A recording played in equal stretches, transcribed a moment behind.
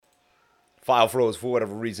File froze for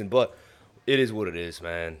whatever reason, but it is what it is,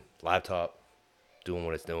 man. Laptop doing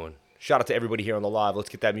what it's doing. Shout out to everybody here on the live. Let's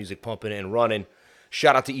get that music pumping and running.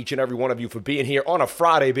 Shout out to each and every one of you for being here on a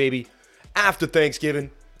Friday, baby, after Thanksgiving.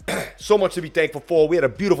 So much to be thankful for. We had a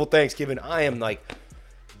beautiful Thanksgiving. I am like,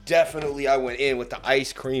 definitely I went in with the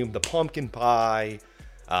ice cream, the pumpkin pie,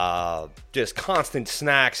 just constant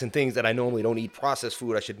snacks and things that I normally don't eat. Processed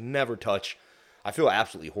food I should never touch. I feel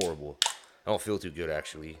absolutely horrible. I don't feel too good,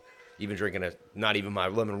 actually. Even drinking not even my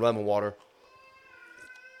lemon water.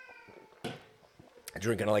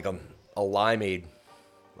 Drinking like a limeade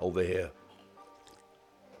over here.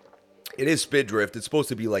 It is Spindrift. It's supposed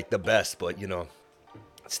to be like the best, but you know,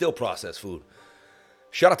 still processed food.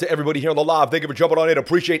 Shout out to everybody here on the live. Thank you for jumping on in.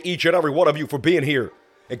 Appreciate each and every one of you for being here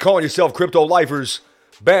and calling yourself Crypto Lifers.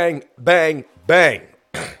 Bang, bang, bang.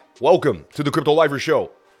 Welcome to the Crypto Lifers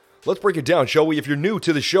Show. Let's break it down, shall we? If you're new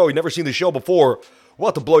to the show, you've never seen the show before, we're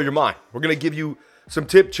about to blow your mind. We're going to give you some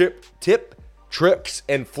tip, tricks,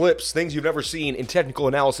 and flips, things you've never seen in technical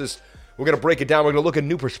analysis. We're going to break it down. We're going to look at a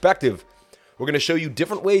new perspective. We're going to show you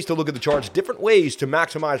different ways to look at the charts, different ways to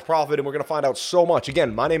maximize profit, and we're going to find out so much.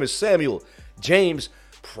 Again, my name is Samuel James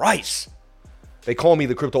Price. They call me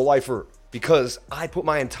the Crypto Lifer because I put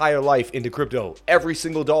my entire life into crypto. Every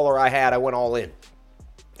single dollar I had, I went all in.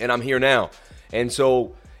 And I'm here now. And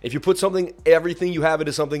so if you put everything you have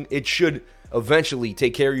into something, it should eventually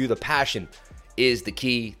take care of you. The passion is the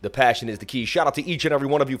key. The passion is the key. Shout out to each and every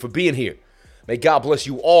one of you for being here. May God bless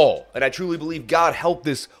you all. And I truly believe God helped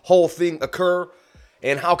this whole thing occur.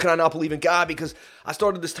 And how can I not believe in God? Because I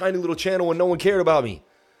started this tiny little channel and no one cared about me.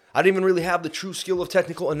 I didn't even really have the true skill of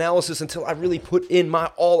technical analysis until I really put in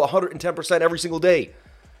my all 110% every single day.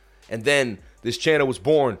 And then this channel was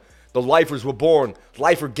born. The Lifers were born.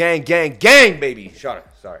 Lifer gang, gang, gang, baby. Sorry.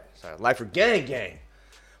 Lifer gang, gang.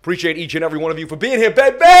 Appreciate each and every one of you for being here,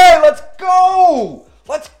 baby. Let's go.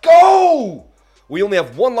 Let's go. We only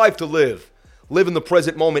have one life to live. Live in the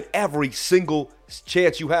present moment every single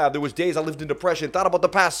chance you have. There was days I lived in depression, thought about the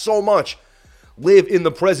past so much. Live in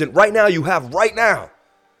the present. Right now, you have right now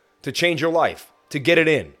to change your life, to get it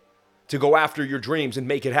in, to go after your dreams and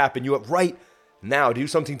make it happen. You have right now. Do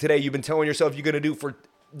something today you've been telling yourself you're going to do for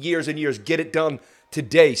years and years. Get it done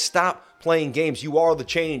today. Stop playing games. You are the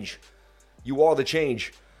change. You are the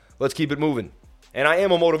change. Let's keep it moving. And I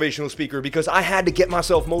am a motivational speaker because I had to get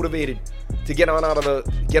myself motivated to get on out of the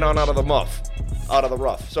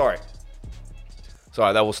rough. Sorry,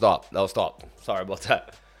 that will stop. Sorry about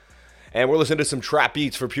that. And we're listening to some trap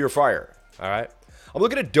beats for pure fire. All right. I'm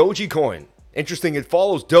looking at Dogecoin. Interesting. It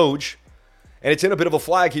follows Doge, and it's in a bit of a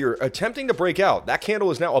flag here, attempting to break out. That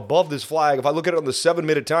candle is now above this flag. If I look at it on the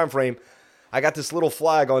 7-minute time frame, I got this little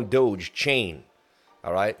flag on Doge chain.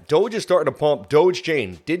 All right. Doge is starting to pump. Doge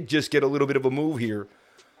chain did just get a little bit of a move here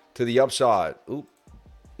to the upside. Oop.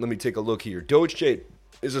 Let me take a look here. Doge chain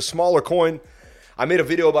is a smaller coin. I made a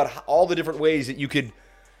video about all the different ways that you could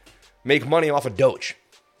make money off of Doge.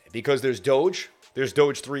 Because there's Doge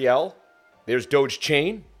 3L, there's Doge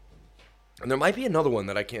chain, and there might be another one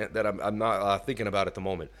that I'm not thinking about at the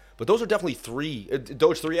moment. But those are definitely three.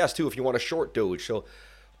 Doge 3S too if you want to short Doge. So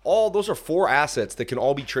all those are 4 assets that can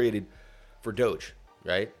all be traded for Doge.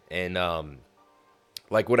 Right? And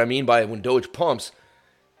like what I mean by when Doge pumps,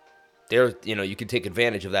 you can take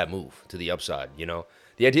advantage of that move to the upside,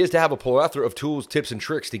 The idea is to have a plethora of tools, tips, and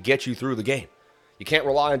tricks to get you through the game. You can't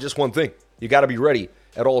rely on just one thing. You got to be ready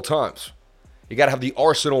at all times. You got to have the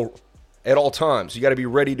arsenal at all times. You got to be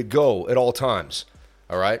ready to go at all times.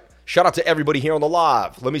 All right? Shout out to everybody here on the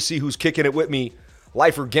live. Let me see who's kicking it with me.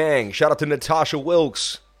 Lifer Gang. Shout out to Natasha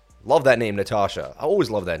Wilkes. Love that name, Natasha. I always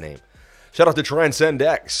love that name. Shout out to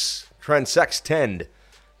Transextend.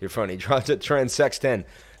 You're funny. Transextend.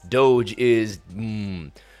 Doge is...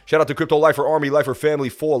 Shout out to Crypto Lifer Army, Lifer Family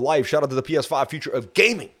for Life. Shout out to the PS5 Future of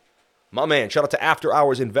Gaming. My man. Shout out to After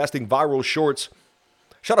Hours Investing, Viral Shorts.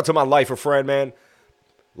 Shout out to my Lifer friend, man.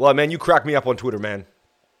 Well, man, you crack me up on Twitter, man.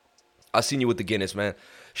 I seen you with the Guinness, man.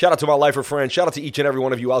 Shout out to my Lifer friend. Shout out to each and every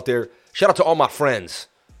one of you out there. Shout out to all my friends.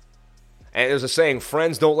 And there's a saying,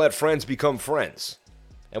 friends don't let friends become friends.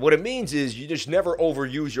 And what it means is you just never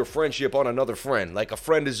overuse your friendship on another friend. Like a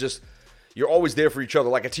friend is just, you're always there for each other,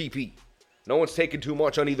 like a TP. No one's taking too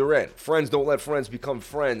much on either end. Friends don't let friends become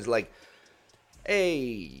friends. Like,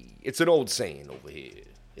 hey, it's an old saying over here.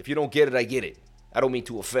 If you don't get it, I get it. I don't mean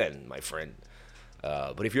to offend, my friend.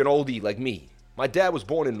 But if you're an oldie like me, my dad was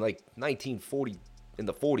born in like 1940, in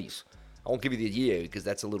the 40s. I won't give you the year because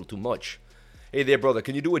that's a little too much. Hey there, brother.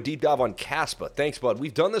 Can you do a deep dive on Caspa? Thanks, bud.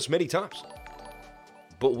 We've done this many times.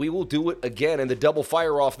 But we will do it again. And the double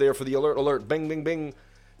fire off there for the alert. Bing, bing, bing.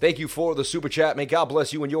 Thank you for the super chat. May God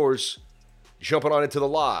bless you and yours. jumping on into the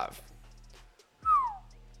live.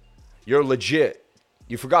 You're legit.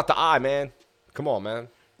 You forgot the I, man. Come on, man.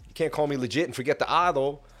 You can't call me legit and forget the I,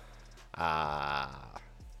 though.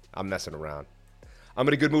 I'm messing around. I'm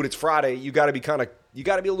in a good mood. It's Friday. You got to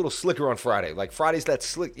be a little slicker on Friday. Like Friday's that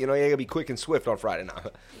slick, you got to be quick and swift on Friday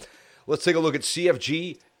now. Let's take a look at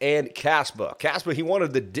CFG and Caspa. Caspa, he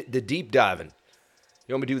wanted the deep diving.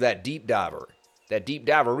 You want me to do that deep diver? That deep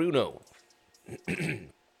diveruno.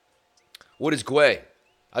 What is Gwei?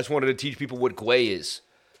 I just wanted to teach people what Gwei is.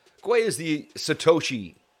 Gwei is the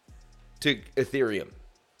Satoshi to Ethereum.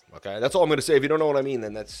 Okay, that's all I'm going to say. If you don't know what I mean,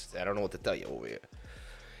 then I don't know what to tell you over here.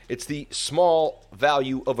 It's the small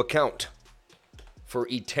value of account for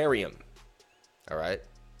Ethereum. All right.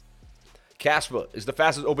 Caspa is the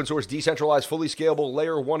fastest open source, decentralized, fully scalable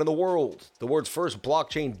layer 1 in the world. The world's first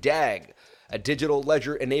blockchain DAG, a digital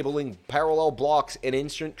ledger enabling parallel blocks and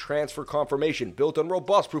instant transfer confirmation, built on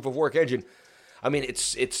robust proof of work engine. I mean,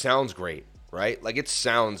 it sounds great, right? Like, it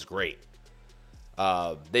sounds great.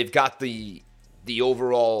 They've got the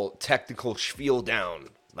overall technical spiel down.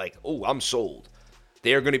 Like, oh, I'm sold.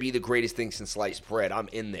 They're going to be the greatest thing since sliced bread. I'm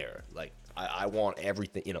in there. Like, I want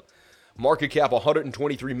everything, Market cap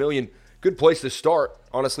 123 million. Good place to start.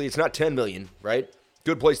 Honestly, it's not 10 million, right?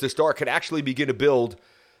 Good place to start. Could actually begin to build.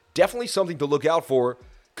 Definitely something to look out for.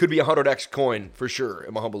 Could be a 100x coin for sure,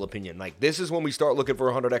 in my humble opinion. Like, this is when we start looking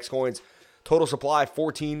for 100x coins. Total supply,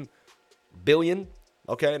 14 billion.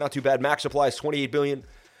 Okay, not too bad. Max supply is 28 billion.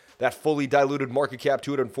 That fully diluted market cap,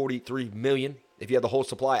 243 million. If you had the whole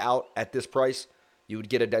supply out at this price, you would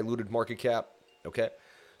get a diluted market cap. Okay,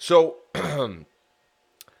 so,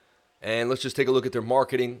 and let's just take a look at their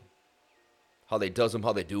marketing. How they does them,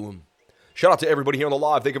 how they do them. Shout out to everybody here on the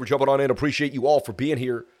live. Thank you for jumping on in. Appreciate you all for being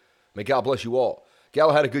here. May God bless you all.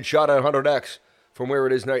 Gallo had a good shot at 100x from where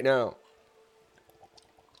it is right now.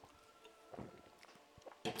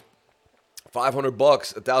 $500,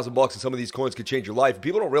 $1,000, and some of these coins could change your life.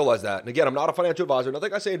 People don't realize that. And again, I'm not a financial advisor.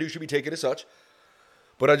 Nothing I say and do should be taken as such.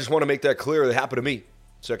 But I just want to make that clear. It happened to me.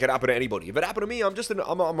 So it can happen to anybody. If it happened to me,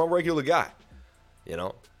 I'm a regular guy.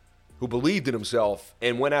 Who believed in himself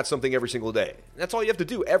and went at something every single day. That's all you have to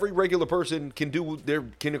do. Every regular person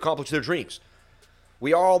can accomplish their dreams.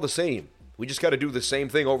 We are all the same. We just got to do the same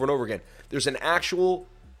thing over and over again. There's an actual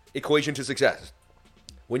equation to success.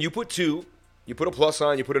 When you put 2, you put a plus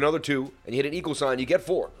sign, you put another 2, and you hit an equal sign, you get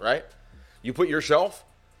 4, right? You put yourself,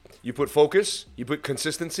 you put focus, you put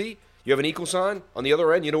consistency, you have an equal sign. On the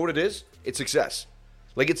other end, you know what it is? It's success.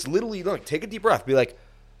 Like, it's literally, look, take a deep breath. Be like,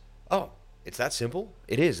 oh, it's that simple?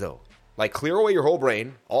 It is, though. Like, clear away your whole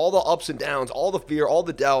brain, all the ups and downs, all the fear, all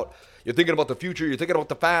the doubt. You're thinking about the future. You're thinking about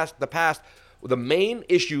the past. The main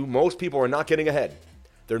issue, most people are not getting ahead.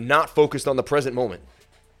 They're not focused on the present moment.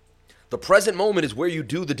 The present moment is where you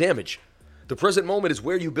do the damage. The present moment is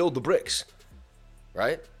where you build the bricks,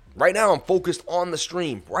 right? Right now, I'm focused on the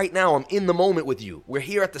stream. Right now, I'm in the moment with you. We're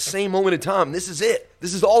here at the same moment in time. This is it.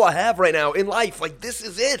 This is all I have right now in life. Like, this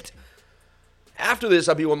is it. After this,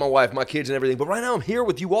 I'll be with my wife, my kids, and everything. But right now, I'm here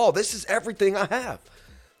with you all. This is everything I have.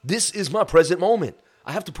 This is my present moment.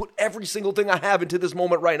 I have to put every single thing I have into this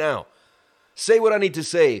moment right now. Say what I need to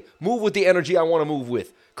say. Move with the energy I want to move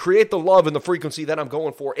with. Create the love and the frequency that I'm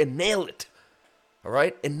going for and nail it. All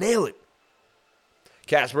right? And nail it.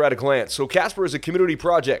 Casper at a glance. So Casper is a community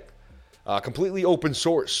project, completely open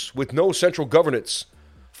source with no central governance.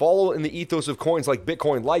 Follow in the ethos of coins like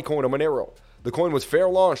Bitcoin, Litecoin, or Monero. The coin was fair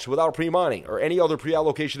launched without pre-mining or any other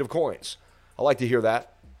pre-allocation of coins. I like to hear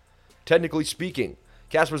that. Technically speaking,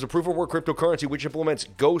 Casper is a proof-of-work cryptocurrency which implements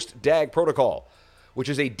Ghost DAG protocol, which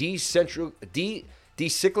is a decentralized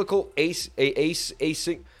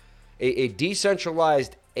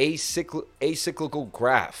acyclical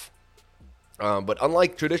graph. But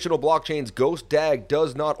unlike traditional blockchains, Ghost DAG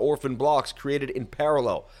does not orphan blocks created in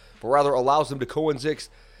parallel, but rather allows them to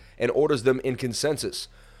coexist and orders them in consensus.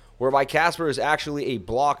 Whereby Casper is actually a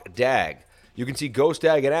block DAG. You can see Ghost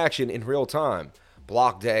DAG in action in real time.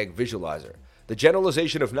 Block DAG visualizer. The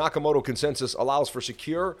generalization of Nakamoto consensus allows for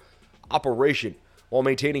secure operation while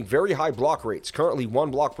maintaining very high block rates, currently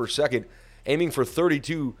 1 block per second, aiming for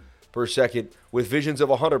 32 per second with visions of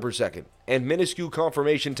 100 per second, and minuscule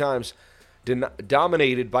confirmation times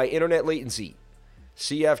dominated by internet latency.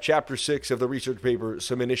 CF Chapter 6 of the research paper,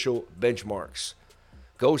 some initial benchmarks.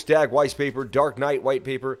 Ghost DAG white paper, Dark Knight white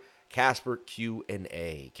paper, Casper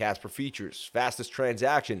Q&A. Casper features fastest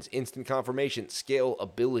transactions, instant confirmation,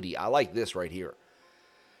 scalability. I like this right here.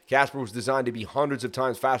 Casper was designed to be hundreds of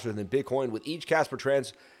times faster than Bitcoin, with each Casper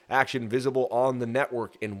transaction visible on the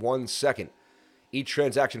network in 1 second. Each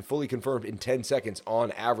transaction fully confirmed in 10 seconds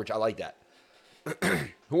on average. I like that.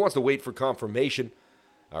 Who wants to wait for confirmation?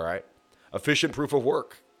 All right. Efficient proof of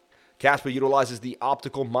work. Casper utilizes the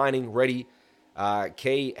optical mining ready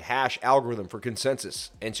K-hash algorithm for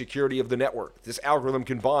consensus and security of the network. This algorithm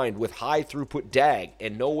combined with high throughput DAG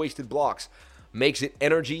and no wasted blocks makes it less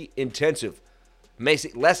energy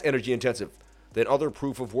intensive than other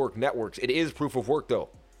proof of work networks. It is proof of work though,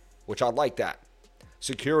 which I like that.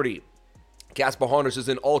 Security. Casper harnesses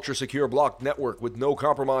an ultra secure block network with no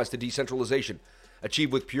compromise to decentralization,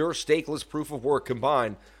 achieved with pure stakeless proof of work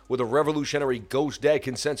combined with a revolutionary ghost DAG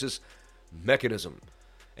consensus mechanism.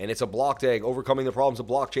 And it's a block DAG overcoming the problems of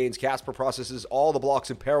blockchains. Casper processes all the blocks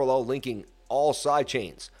in parallel, linking all side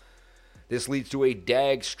chains. This leads to a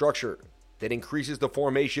DAG structure that increases the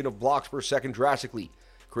formation of blocks per second drastically,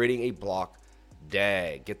 creating a block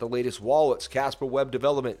DAG. Get the latest wallets, Casper Web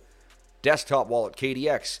Development, Desktop Wallet,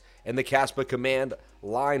 KDX, and the Casper Command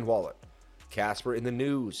Line Wallet. Casper in the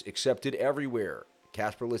news, accepted everywhere.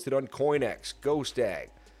 Casper listed on CoinEx, GhostDAG.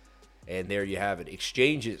 And there you have it.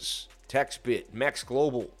 Exchanges, TextBit, Mex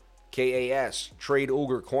Global, KAS, Trade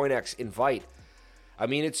Ogre, CoinEx, Invite. I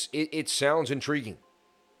mean, it sounds intriguing.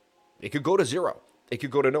 It could go to zero. It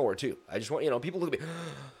could go to nowhere, too. I just want, people look at me,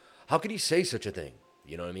 how could he say such a thing?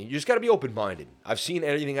 You know what I mean? You just got to be open-minded. I've seen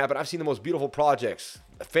anything happen. I've seen the most beautiful projects.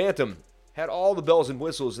 Phantom had all the bells and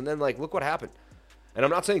whistles, and then, look what happened. And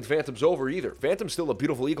I'm not saying Phantom's over either. Phantom's still a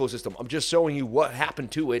beautiful ecosystem. I'm just showing you what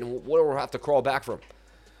happened to it and what we'll have to crawl back from.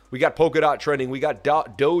 We got Polkadot trending. We got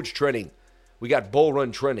Doge trending. We got Bull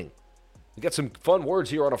Run trending. We got some fun words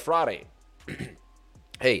here on a Friday.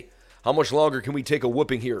 Hey, how much longer can we take a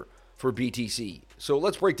whooping here for BTC? So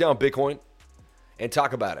let's break down Bitcoin and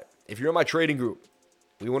talk about it. If you're in my trading group,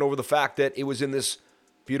 we went over the fact that it was in this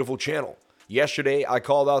beautiful channel. Yesterday, I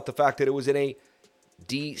called out the fact that it was in a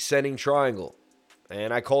descending triangle.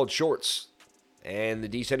 And I called shorts. And the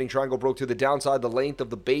descending triangle broke to the downside, the length of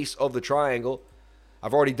the base of the triangle.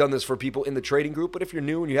 I've already done this for people in the trading group, but if you're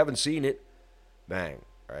new and you haven't seen it, bang,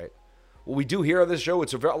 all right? What we do here on this show,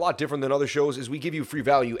 it's a lot different than other shows, is we give you free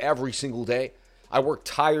value every single day. I work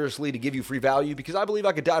tirelessly to give you free value because I believe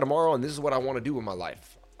I could die tomorrow, and this is what I want to do in my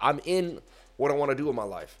life. I'm in what I want to do in my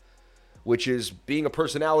life, which is being a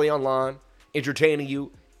personality online, entertaining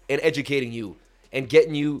you, and educating you, and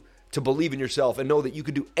getting you to believe in yourself and know that you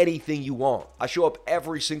can do anything you want. I show up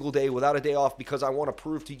every single day without a day off because I want to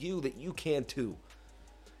prove to you that you can too.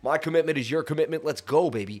 My commitment is your commitment. Let's go,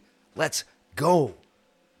 baby. Let's go.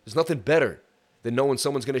 There's nothing better than knowing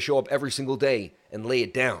someone's going to show up every single day and lay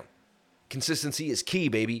it down. Consistency is key,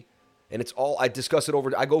 baby. And it's all, I discuss it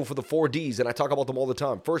over, I go for the 4 Ds and I talk about them all the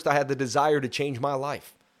time. First, I had the desire to change my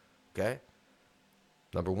life. Okay?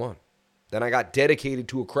 Number 1. Then I got dedicated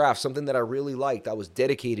to a craft, something that I really liked. I was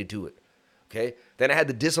dedicated to it. Okay? Then I had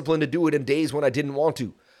the discipline to do it in days when I didn't want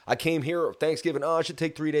to. I came here Thanksgiving, I should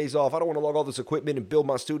take 3 days off. I don't want to log all this equipment and build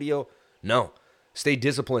my studio. No. Stay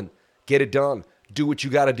disciplined. Get it done. Do what you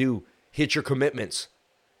got to do. Hit your commitments.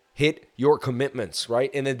 Hit your commitments, right?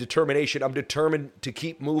 And then determination. I'm determined to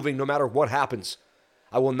keep moving no matter what happens.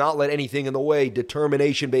 I will not let anything in the way.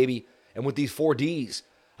 Determination, baby. And with these 4 Ds,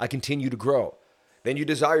 I continue to grow. Then you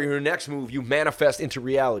desire your next move. You manifest into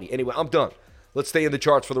reality. Anyway, I'm done. Let's stay in the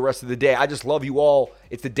charts for the rest of the day. I just love you all.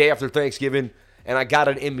 It's the day after Thanksgiving, and I got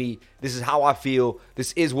it in me. This is how I feel.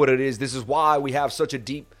 This is what it is. This is why we have such a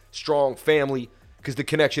deep, strong family, because the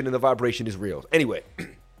connection and the vibration is real. Anyway,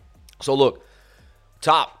 so look,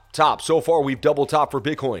 top. So far, we've double top for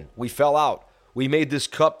Bitcoin. We fell out. We made this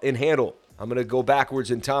cup and handle. I'm going to go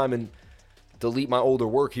backwards in time and delete my older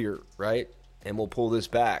work here, right? And we'll pull this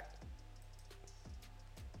back.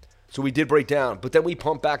 So we did break down, but then we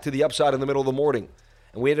pumped back to the upside in the middle of the morning.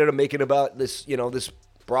 And we ended up making about this, this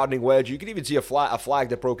broadening wedge. You can even see a flag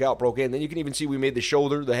that broke in. Then you can even see we made the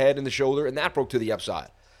shoulder, the head and the shoulder, and that broke to the upside.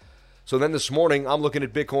 So then this morning, I'm looking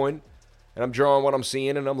at Bitcoin, and I'm drawing what I'm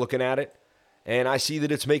seeing, and I'm looking at it. And I see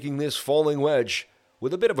that it's making this falling wedge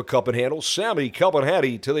with a bit of a cup and handle. Sammy cup and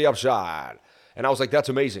handy to the upside. And I was like, that's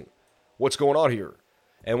amazing. What's going on here?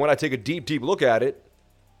 And when I take a deep, deep look at it,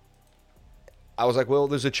 I was like, well,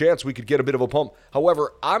 there's a chance we could get a bit of a pump.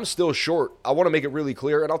 However, I'm still short. I want to make it really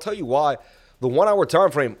clear, and I'll tell you why. The 1 hour time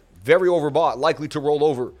frame, very overbought, likely to roll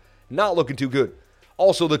over, not looking too good.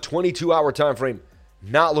 Also, the 22 hour time frame,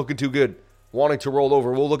 not looking too good, wanting to roll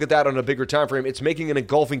over. We'll look at that on a bigger time frame. It's making an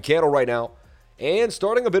engulfing candle right now and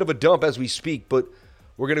starting a bit of a dump as we speak, but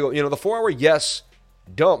we're going to go, the 4 hour, yes,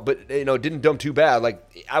 dump, but, didn't dump too bad.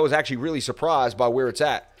 Like, I was actually really surprised by where it's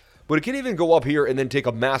at. But it can even go up here and then take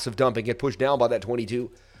a massive dump and get pushed down by that 22.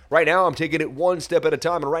 Right now, I'm taking it one step at a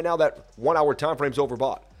time. And right now, that 1 hour time frame's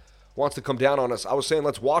overbought. Wants to come down on us. I was saying,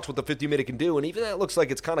 let's watch what the 50-minute can do. And even that looks like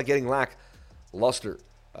it's kind of getting luster.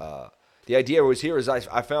 The idea was here is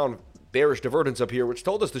I found bearish divergence up here, which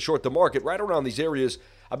told us to short the market right around these areas.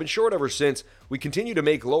 I've been short ever since. We continue to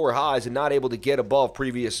make lower highs and not able to get above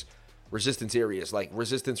previous resistance areas, like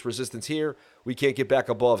resistance here. We can't get back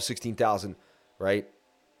above 16,000, right?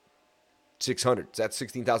 600. That's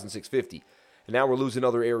 16,650. And now we're losing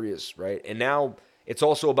other areas, right? And now it's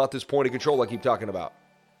also about this point of control I keep talking about.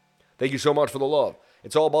 Thank you so much for the love.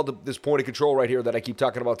 It's all about this point of control right here that I keep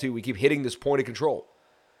talking about too. We keep hitting this point of control.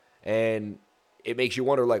 And it makes you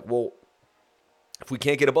wonder, like, well, if we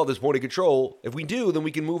can't get above this point of control, if we do, then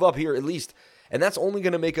we can move up here at least. And that's only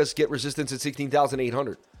going to make us get resistance at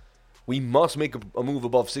 16,800. We must make a move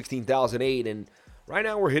above 16,008. And right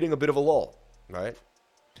now we're hitting a bit of a lull, right?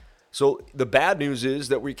 So the bad news is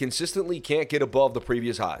that we consistently can't get above the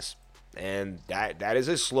previous highs. And that is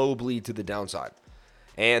a slow bleed to the downside.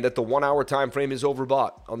 And that the 1 hour time frame is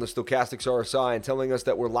overbought on the stochastics RSI and telling us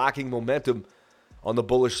that we're lacking momentum on the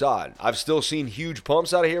bullish side. I've still seen huge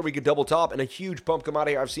pumps out of here. We could double top and a huge pump come out of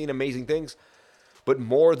here. I've seen amazing things. But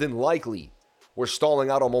more than likely, we're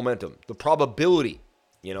stalling out on momentum. The probability,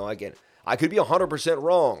 again, I could be 100%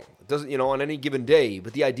 wrong. It doesn't, on any given day.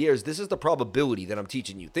 But the idea is this is the probability that I'm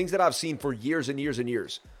teaching you. Things that I've seen for years and years and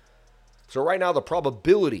years. So right now, the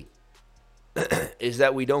probability is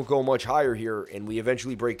that we don't go much higher here and we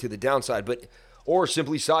eventually break to the downside, or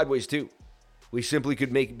simply sideways too. We simply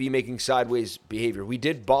could be making sideways behavior. We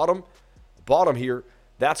did bottom here.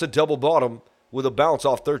 That's a double bottom with a bounce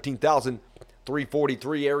off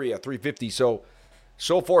 13,343 area, 350. So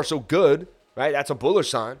far so good, right? That's a bullish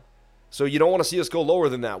sign. So you don't want to see us go lower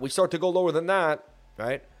than that. We start to go lower than that,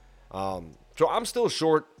 right? So I'm still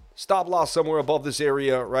short. Stop loss somewhere above this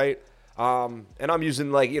area, right? And I'm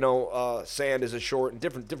using sand as a short and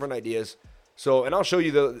different ideas. So, and I'll show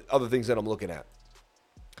you the other things that I'm looking at.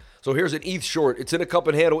 So here's an ETH short. It's in a cup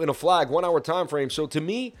and handle in a flag, 1 hour time frame. So to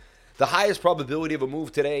me, the highest probability of a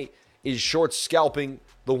move today is short scalping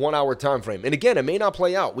the 1 hour time frame. And again, it may not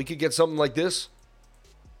play out. We could get something like this,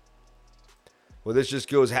 where this just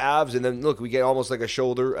goes halves, and then look, we get almost like a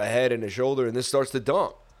shoulder, a head, and a shoulder, and this starts to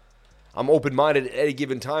dump. I'm open-minded at any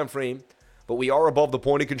given time frame, but we are above the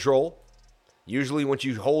point of control. Usually once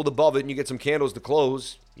you hold above it and you get some candles to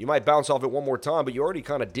close, you might bounce off it one more time, but you already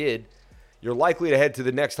kind of did. You're likely to head to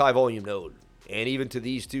the next high volume node, and even to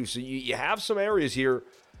these two. So you have some areas here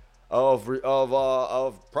of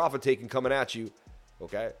profit taking coming at you.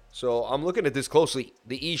 Okay, so I'm looking at this closely.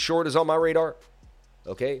 The E short is on my radar.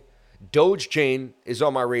 Okay, Doge chain is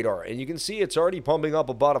on my radar, and you can see it's already pumping up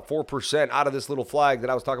about a 4% out of this little flag that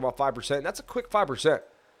I was talking about, 5%. That's a quick 5%.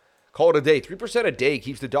 Call it a day. 3% a day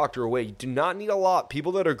keeps the doctor away. You do not need a lot.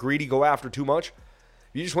 People that are greedy go after too much.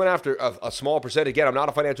 You just went after a small percentage. Again, I'm not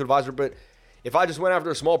a financial advisor, but if I just went after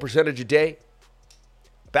a small percentage a day,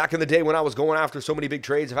 back in the day when I was going after so many big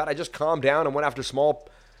trades, if I just calmed down and went after small,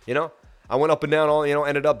 I went up and down,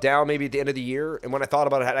 ended up down maybe at the end of the year. And when I thought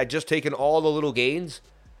about it, had I just taken all the little gains,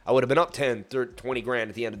 I would have been up 10, 30, 20 grand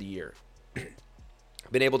at the end of the year.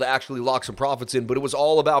 Been able to actually lock some profits in, but it was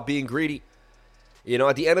all about being greedy.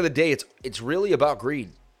 At the end of the day, it's really about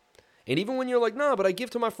greed. And even when you're like, nah, but I give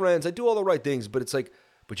to my friends, I do all the right things, but it's like,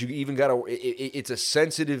 but you even got to, it's a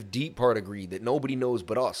sensitive, deep part of greed that nobody knows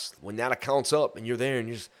but us. When that accounts up and you're there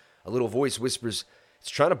and just a little voice whispers, it's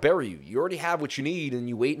trying to bury you. You already have what you need and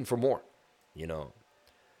you're waiting for more, I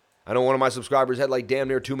know one of my subscribers had like damn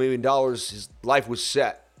near $2 million. His life was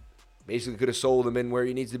set. Basically could have sold him in where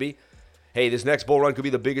he needs to be. Hey, this next bull run could be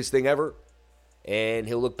the biggest thing ever. And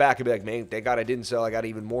he'll look back and be like, man, thank God I didn't sell. I got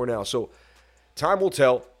even more now. So time will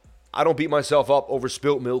tell. I don't beat myself up over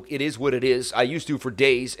spilt milk. It is what it is. I used to for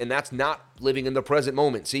days, and that's not living in the present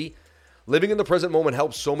moment. See? Living in the present moment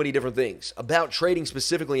helps so many different things. About trading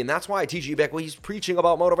specifically, and that's why I teach you back. Well, he's preaching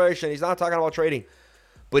about motivation. He's not talking about trading.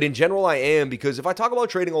 But in general, I am, because if I talk about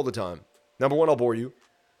trading all the time, number one, I'll bore you,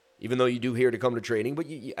 even though you do here to come to trading. But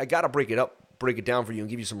I got to break it down for you and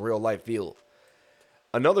give you some real life feel.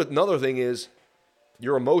 Another thing is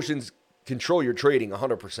your emotions control your trading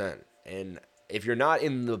 100%. And if you're not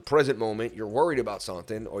in the present moment, you're worried about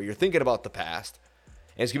something or you're thinking about the past,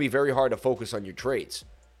 and it's going to be very hard to focus on your trades,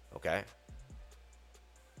 okay?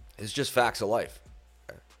 It's just facts of life.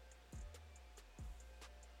 Okay?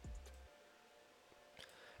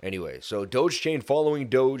 Anyway, so Doge chain following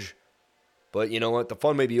Doge, but you know what? The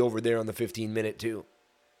fun may be over there on the 15-minute too.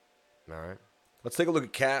 All right. Let's take a look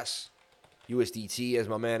at CAS, USDT, as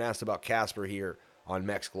my man asked about Casper here on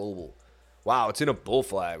Mex Global. Wow, it's in a bull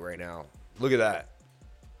flag right now. Look at that.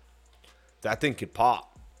 That thing could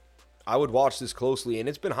pop. I would watch this closely, and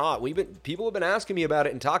it's been hot. People have been asking me about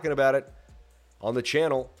it and talking about it on the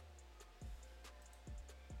channel.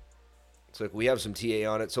 So we have some TA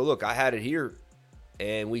on it. So look, I had it here,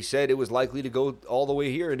 and we said it was likely to go all the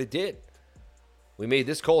way here, and it did. We made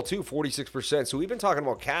this call too, 46%. So we've been talking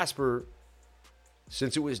about Casper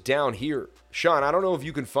since it was down here. Sean, I don't know if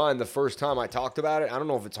you can find the first time I talked about it. I don't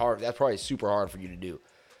know if it's hard. That's probably super hard for you to do.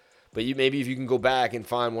 But maybe if you can go back and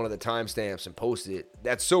find one of the timestamps and post it.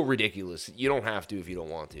 That's so ridiculous. You don't have to if you don't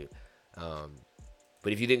want to.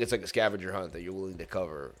 But if you think it's like a scavenger hunt that you're willing to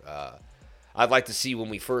cover, I'd like to see when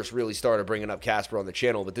we first really started bringing up Casper on the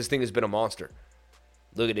channel. But this thing has been a monster.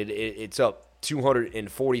 Look at it. It's up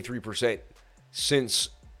 243% since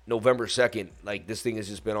November 2nd. Like, this thing has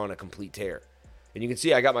just been on a complete tear. And you can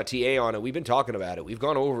see I got my TA on it. We've been talking about it. We've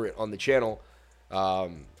gone over it on the channel.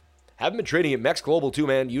 Haven't been trading at Mex Global too,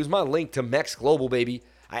 man. Use my link to Mex Global, baby.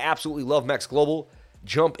 I absolutely love Mex Global.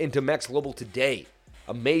 Jump into Mex Global today.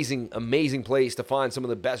 Amazing, amazing place to find some of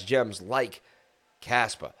the best gems like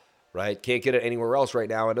Caspa, right? Can't get it anywhere else right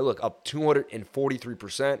now. And look, up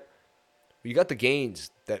 243%. You got the gains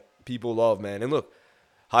that people love, man. And look,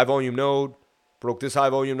 high volume node, broke this high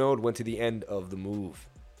volume node, went to the end of the move.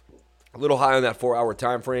 A little high on that 4-hour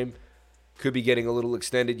time frame. Could be getting a little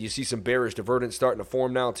extended. You see some bearish divergence starting to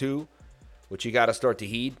form now too, which you got to start to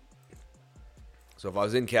heed. So if I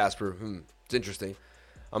was in Casper, it's interesting.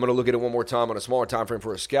 I'm going to look at it one more time on a smaller time frame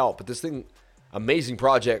for a scalp. But this thing, amazing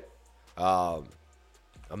project.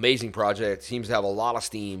 Amazing project. Seems to have a lot of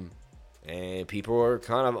steam. And people are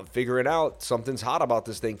kind of figuring out something's hot about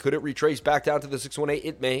this thing. Could it retrace back down to the 618?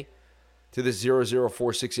 It may. To the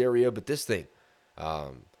 0046 area. But this thing,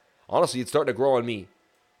 honestly, it's starting to grow on me.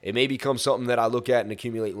 It may become something that I look at and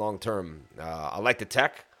accumulate long term. I like the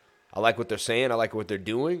tech. I like what they're saying. I like what they're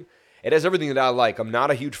doing. It has everything that I like. I'm not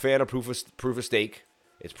a huge fan of proof of stake.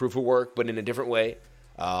 It's proof of work, but in a different way.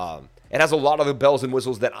 It has a lot of the bells and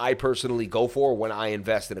whistles that I personally go for when I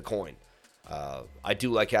invest in a coin. I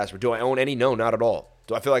do like Casper. Do I own any? No, not at all.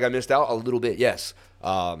 Do I feel like I missed out? A little bit, yes.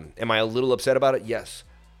 Am I a little upset about it? Yes.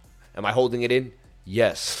 Am I holding it in?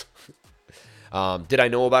 Yes. Did I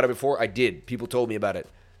know about it before? I did. People told me about it.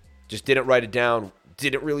 Just didn't write it down.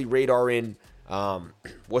 Didn't really radar in.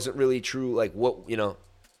 Wasn't really true. Like what,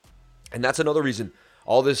 and that's another reason.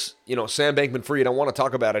 All this, Sam Bankman-Fried, I want to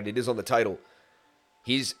talk about it. It is on the title.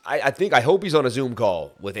 I hope he's on a Zoom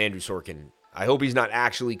call with Andrew Sorkin. I hope he's not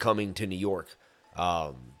actually coming to New York.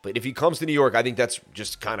 But if he comes to New York, I think that's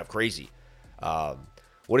just kind of crazy.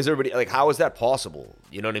 What is everybody, like, how is that possible?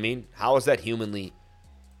 You know what I mean? How is that humanly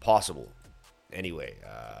possible? Anyway,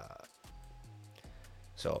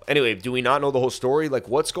 do we not know the whole story? Like,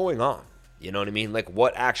 what's going on? You know what I mean? Like,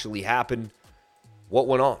 what actually happened? What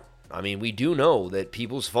went on? I mean, we do know that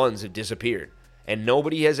people's funds have disappeared, and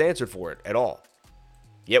nobody has answered for it at all.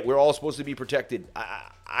 Yet we're all supposed to be protected.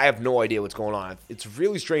 I have no idea what's going on. It's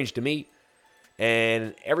really strange to me.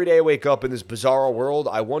 And every day I wake up in this bizarre world,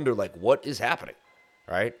 I wonder, like, what is happening,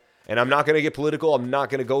 right? And I'm not going to get political. I'm not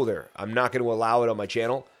going to go there. I'm not going to allow it on my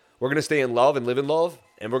channel. We're going to stay in love and live in love,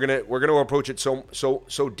 and we're going to approach it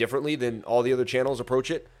so differently than all the other channels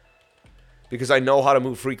approach it, because I know how to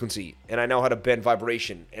move frequency and I know how to bend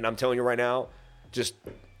vibration. And I'm telling you right now, just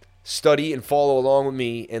study and follow along with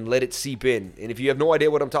me and let it seep in. And if you have no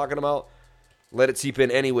idea what I'm talking about, let it seep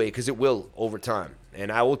in anyway, because it will over time.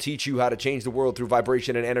 And I will teach you how to change the world through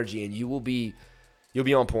vibration and energy, and you'll be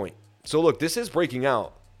on point. So look, this is breaking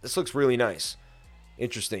out. This looks really nice.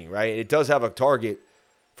 Interesting, right? It does have a target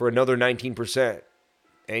for another 19%.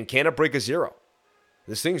 And can it break a zero?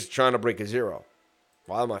 This thing's trying to break a zero.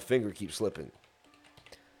 While my finger keeps slipping.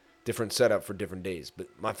 Different setup for different days. But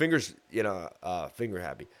my finger's, finger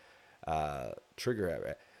happy. Trigger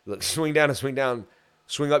happy. Look, swing down and swing down.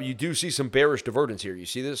 Swing up. You do see some bearish divergence here. You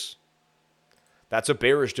see this? That's a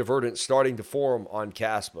bearish divergence starting to form on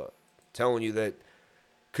Caspa. Telling you that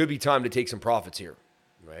could be time to take some profits here.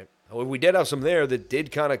 Right? However, we did have some there that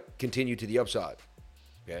did kind of continue to the upside.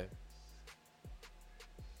 Okay?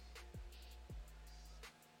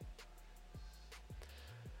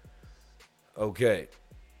 Okay.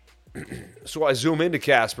 So I zoom into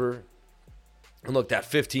Casper. And look, that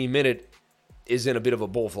 15-minute is in a bit of a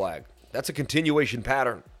bull flag. That's a continuation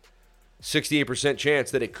pattern. 68%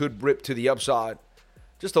 chance that it could rip to the upside.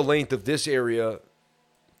 Just the length of this area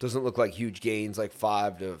doesn't look like huge gains, like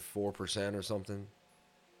 5 to 4% or something.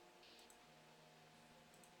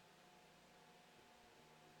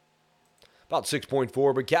 About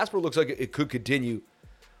 6.4, but Casper looks like it could continue.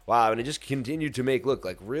 Wow, and it just continued to look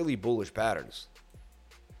like really bullish patterns.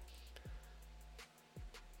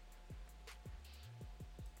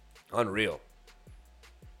 Unreal.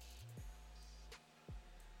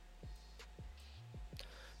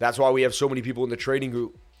 That's why we have so many people in the trading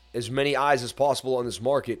group as many eyes as possible on this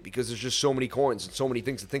market because there's just so many coins and so many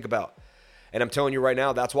things to think about. And I'm telling you right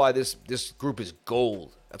now, that's why this group is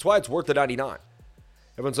gold. That's why it's worth the 99.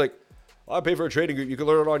 Everyone's like, well, I pay for a trading group. You can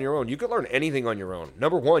learn it on your own. You can learn anything on your own.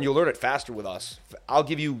 Number one, you'll learn it faster with us. I'll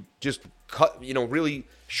give you just really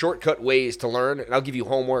shortcut ways to learn, and I'll give you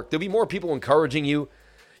homework. There'll be more people encouraging you.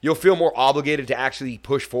 You'll feel more obligated to actually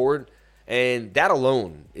push forward, and that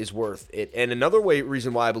alone is worth it. And another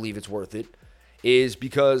reason why I believe it's worth it is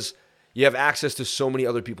because you have access to so many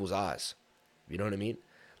other people's eyes. You know what I mean?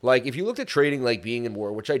 Like, if you looked at trading like being in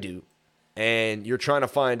war, which I do, and you're trying to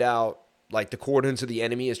find out, like, the coordinates of the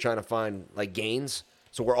enemy is trying to find, like, gains.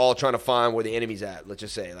 So we're all trying to find where the enemy's at, let's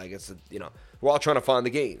just say. Like, it's, we're all trying to find the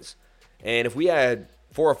gains. And if we had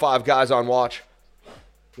 4 or 5 guys on watch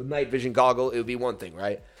with night vision goggle, it would be one thing,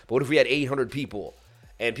 right? But what if we had 800 people,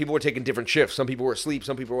 and people were taking different shifts? Some people were asleep,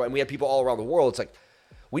 and we had people all around the world. It's like,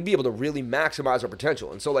 we'd be able to really maximize our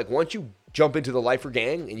potential. And so, like, once you jump into the Lifer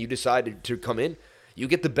gang and you decide to come in, you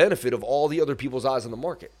get the benefit of all the other people's eyes on the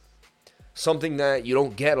market. Something that you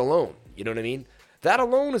don't get alone. You know what I mean? That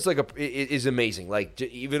alone is is amazing. Like,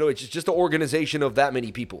 even though it's just the organization of that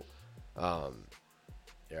many people. All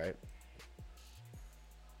right.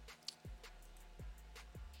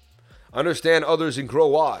 Understand others and grow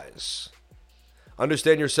wise.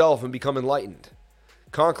 Understand yourself and become enlightened.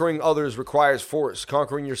 Conquering others requires force.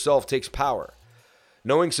 Conquering yourself takes power.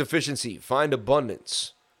 Knowing sufficiency, find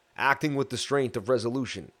abundance. Acting with the strength of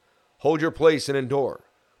resolution. Hold your place and endure.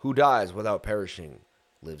 Who dies without perishing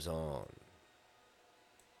lives on.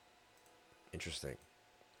 Interesting,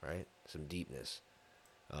 right? Some deepness.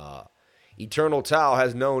 Eternal Tao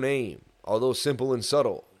has no name, although simple and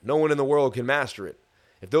subtle. No one in the world can master it.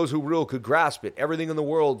 If those who rule could grasp it, everything in the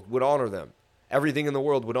world would honor them. Everything in the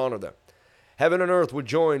world would honor them. Heaven and earth would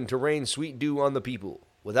join to rain sweet dew on the people,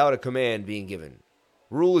 without a command being given.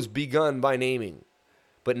 Rule is begun by naming,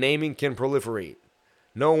 but naming can proliferate.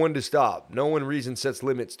 No one to stop. No one reason sets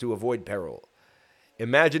limits to avoid peril.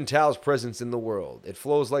 Imagine Tao's presence in the world. It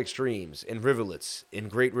flows like streams and rivulets in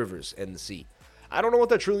great rivers and the sea. I don't know what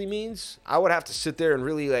that truly means. I would have to sit there and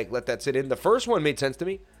really let that sit in. The first one made sense to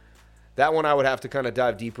me. That one I would have to kind of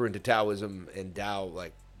dive deeper into Taoism and Tao,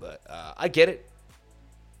 but I get it.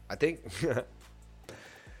 I think.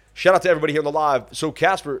 Shout out to everybody here on the live. So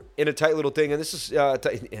Casper, in a tight little thing, and this is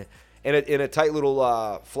in a tight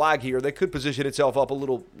little flag here, that could position itself up a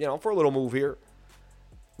little, for a little move here.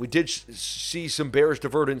 We did see some bearish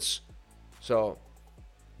divergence. So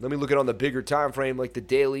let me look at it on the bigger time frame, like the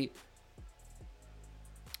daily.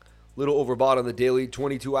 Little overbought on the daily.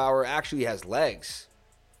 22-hour actually has legs.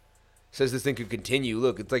 Says this thing could continue.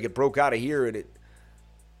 Look, it's like it broke out of here, and it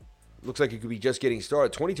looks like it could be just getting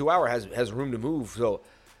started. 22-hour has room to move. So,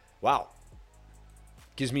 wow.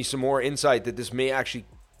 Gives me some more insight that this may actually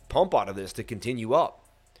pump out of this to continue up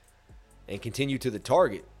and continue to the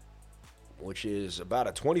target, which is about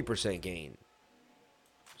a 20% gain.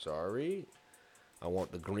 Sorry. I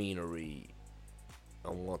want the greenery. I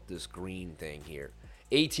want this green thing here.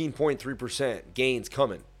 18.3% gains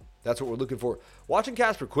coming. That's what we're looking for. Watching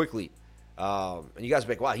Casper quickly, and you guys are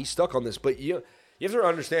like, wow, he's stuck on this. But you have to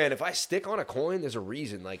understand, if I stick on a coin, there's a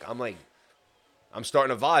reason. I'm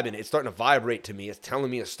starting to vibe in it. It's starting to vibrate to me. It's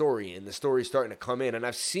telling me a story, and the story's starting to come in. And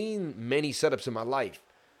I've seen many setups in my life.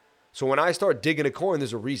 So when I start digging a coin,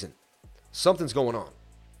 there's a reason. Something's going on.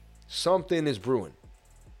 Something is brewing.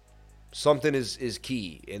 Something is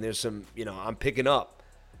key. And there's some, I'm picking up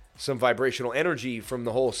some vibrational energy from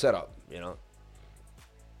the whole setup,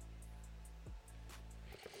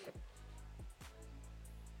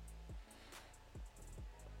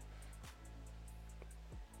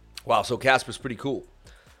 Wow, so Casper's pretty cool.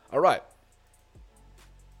 All right.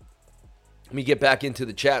 Let me get back into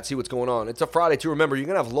the chat, see what's going on. It's a Friday, too. Remember, you're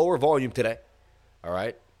going to have lower volume today. All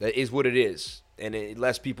right? That is what it is. And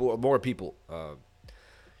more people.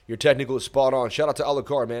 Your technical is spot on. Shout out to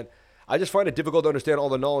Alucard, man. I just find it difficult to understand all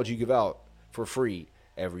the knowledge you give out for free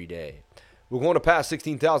every day. We're going to pass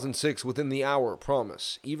 16,006 within the hour,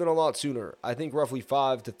 promise. Even a lot sooner. I think roughly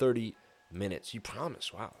 5 to 30 minutes. You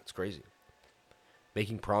promise. Wow, that's crazy.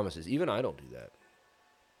 Making promises. Even I don't do that.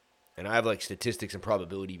 And I have statistics and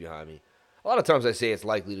probability behind me. A lot of times I say it's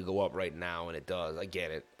likely to go up right now, and it does. I get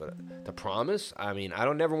it. But the promise? I mean, I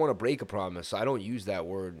don't never want to break a promise, so I don't use that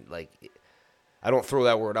word. I don't throw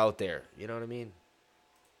that word out there. You know what I mean?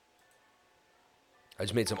 I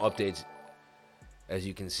just made some updates, as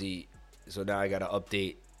you can see. So now I got to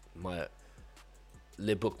update my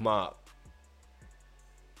Le Bookmap.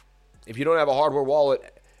 If you don't have a hardware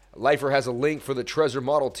wallet, Lifer has a link for the Trezor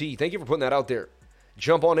Model T. Thank you for putting that out there.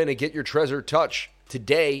 Jump on in and get your Trezor Touch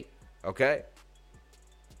today, okay?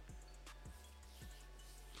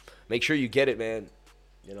 Make sure you get it, man.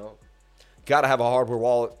 You know, got to have a hardware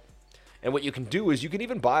wallet. And what you can do is you can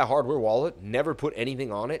even buy a hardware wallet, never put anything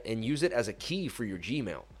on it, and use it as a key for your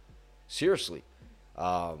Gmail. Seriously.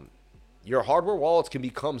 Your hardware wallets can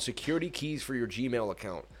become security keys for your Gmail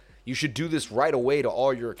account. You should do this right away to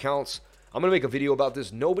all your accounts. I'm going to make a video about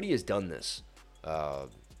this. Nobody has done this.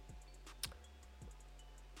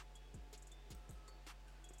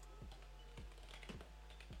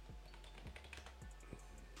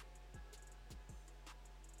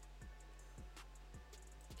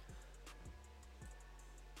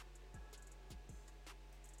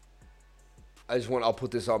 I'll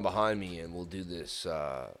put this on behind me and we'll do this.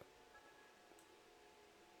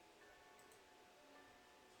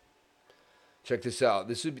 Check this out.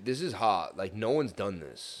 This is hot. Like, no one's done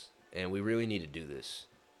this, and we really need to do this.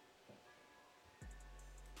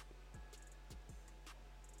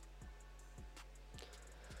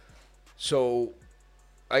 So,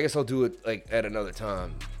 I guess I'll do it like at another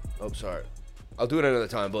time. Oh, sorry. I'll do it another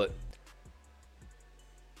time, but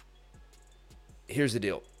here's the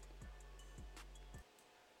deal.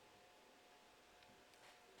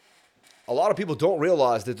 A lot of people don't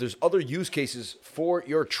realize that there's other use cases for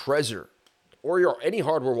your Trezor or your any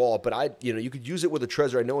hardware wallet, but you could use it with a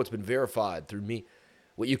Trezor. I know it's been verified through me.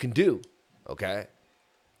 What you can do, okay,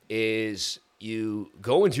 is you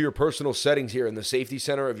go into your personal settings here in the safety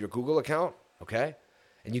center of your Google account, okay,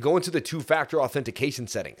 and you go into the two-factor authentication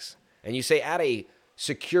settings, and you say add a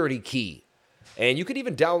security key. And you could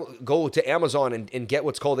even go to Amazon and get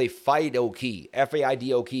what's called a FIDO key,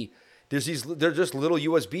 FAIDO key. They're just little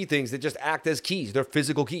USB things that just act as keys. They're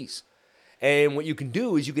physical keys. And what you can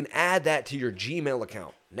do is you can add that to your Gmail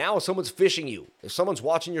account. Now if someone's phishing you, if someone's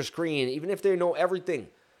watching your screen, even if they know everything,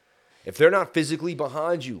 if they're not physically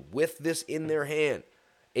behind you with this in their hand,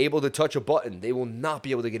 able to touch a button, they will not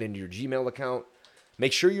be able to get into your Gmail account.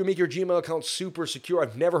 Make sure you make your Gmail account super secure.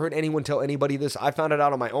 I've never heard anyone tell anybody this. I found it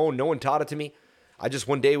out on my own. No one taught it to me. I just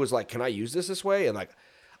one day was like, can I use this way? And like,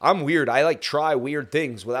 I'm weird. I like try weird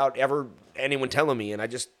things without ever anyone telling me. And I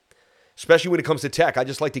just, especially when it comes to tech, I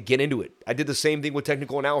just like to get into it. I did the same thing with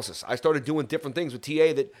technical analysis. I started doing different things with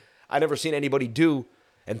TA that I never seen anybody do,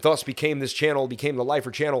 and thus became this channel, became the Lifer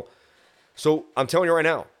channel. So I'm telling you right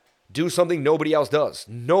now, do something nobody else does.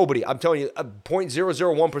 Nobody. I'm telling you,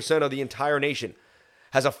 0.001% of the entire nation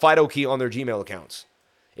has a FIDO key on their Gmail accounts.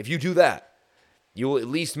 If you do that, you will at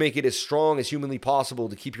least make it as strong as humanly possible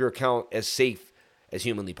to keep your account as safe as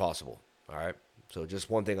humanly possible. All right? So just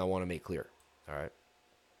one thing I want to make clear. All right?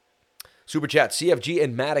 Super chat, CFG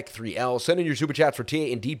and Matic3L. Send in your super chats for TA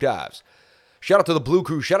and deep dives. Shout out to the Blue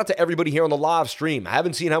Crew. Shout out to everybody here on the live stream. I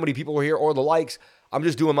haven't seen how many people are here or the likes. I'm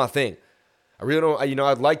just doing my thing. I really don't,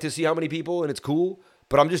 I'd like to see how many people, and it's cool,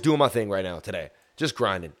 but I'm just doing my thing right now today. Just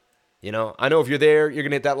grinding. I know if you're there, you're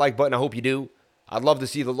going to hit that like button. I hope you do. I'd love to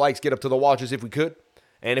see the likes get up to the watches if we could.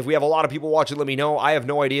 And if we have a lot of people watching, let me know. I have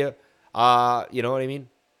no idea. You know what I mean?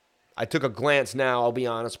 I took a glance now, I'll be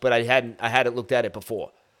honest, but I hadn't looked at it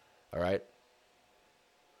before. All right?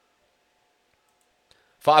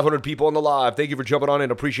 500 people on the live. Thank you for jumping on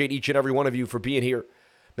in. Appreciate each and every one of you for being here.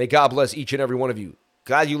 May God bless each and every one of you.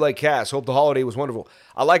 Glad you like Cass. Hope the holiday was wonderful.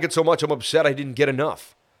 I like it so much, I'm upset I didn't get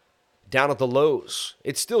enough. Down at the lows.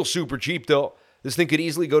 It's still super cheap, though. This thing could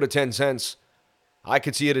easily go to 10 cents. I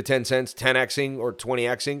could see it at 10 cents, 10xing or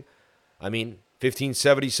 20xing. I mean,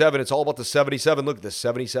 1577. It's all about the 77. Look at this,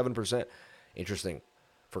 77%. Interesting.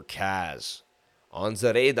 For Kaz.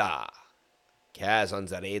 Anzareda. Kaz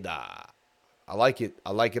Anzareda. I like it.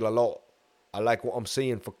 I like it a lot. I like what I'm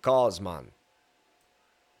seeing for Kaz, man.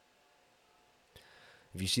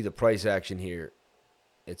 If you see the price action here,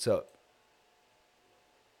 it's up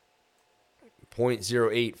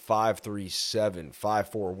 0.08537,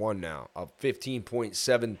 541 now, up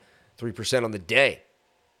 15.73% on the day.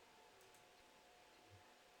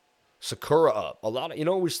 Sakura up. A lot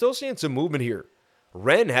of, we're still seeing some movement here.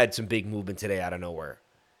 Ren had some big movement today out of nowhere,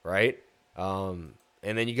 right? And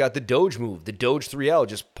then you got the Doge move, the Doge 3L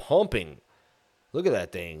just pumping. Look at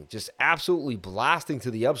that thing, just absolutely blasting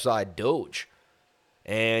to the upside, Doge.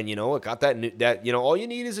 And, it got that all you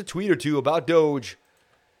need is a tweet or two about Doge,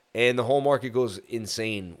 and the whole market goes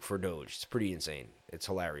insane for Doge. It's pretty insane. It's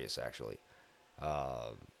hilarious, actually.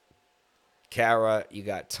 Kara, you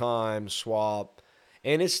got Time, Swap,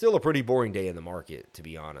 and it's still a pretty boring day in the market, to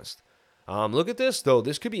be honest. Look at this, though.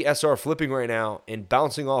 This could be SR flipping right now and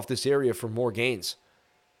bouncing off this area for more gains.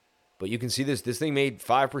 But you can see this. This thing made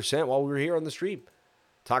 5% while we were here on the stream.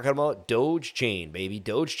 Talking about Doge Chain, baby.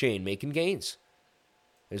 Doge Chain making gains.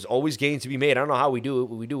 There's always gains to be made. I don't know how we do it,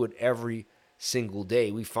 but we do it every single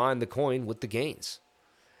day. We find the coin with the gains.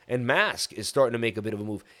 And Mask is starting to make a bit of a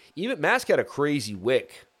move. Even Mask had a crazy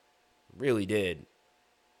wick. Really did.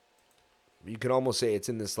 You can almost say it's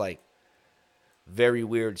in this like very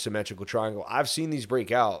weird symmetrical triangle. I've seen these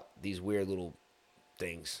break out, these weird little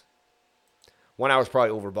things. 1 hour's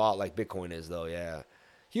probably overbought like Bitcoin is though, yeah.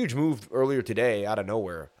 Huge move earlier today out of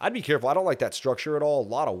nowhere. I'd be careful. I don't like that structure at all. A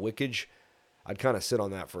lot of wickage. I'd kind of sit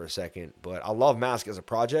on that for a second. But I love Mask as a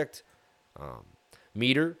project.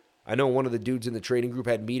 Meter. I know one of the dudes in the trading group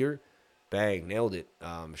had Meter. Bang, nailed it.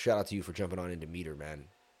 Shout out to you for jumping on into Meter, man.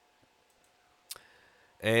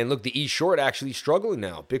 And look, the E-short actually struggling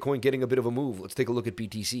now. Bitcoin getting a bit of a move. Let's take a look at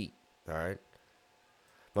BTC. All right.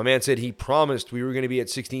 My man said he promised we were going to be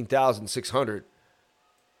at 16,600.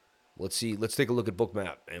 Let's see. Let's take a look at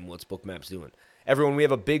Bookmap and what's Bookmap's doing. Everyone, we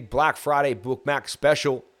have a big Black Friday Bookmap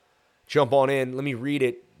special. Jump on in. Let me read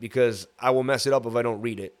it because I will mess it up if I don't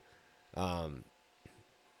read it.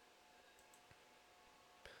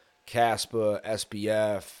 Caspa,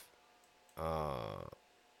 SBF,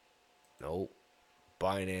 nope,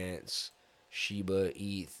 Binance, Shiba,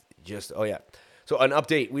 ETH, oh yeah. So an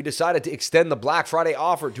update, we decided to extend the Black Friday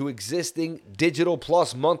offer to existing Digital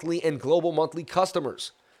Plus monthly and Global monthly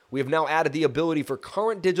customers. We have now added the ability for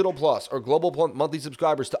current Digital Plus or Global monthly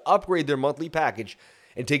subscribers to upgrade their monthly package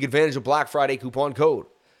and take advantage of Black Friday coupon code.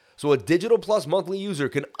 So a Digital Plus monthly user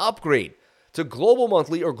can upgrade to Global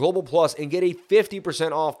Monthly or Global Plus and get a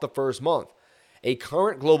 50% off the first month. A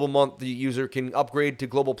current Global Monthly user can upgrade to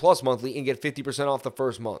Global Plus Monthly and get 50% off the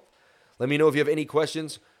first month. Let me know if you have any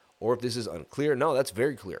questions or if this is unclear. No, that's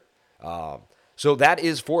very clear. So that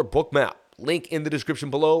is for Bookmap. Link in the description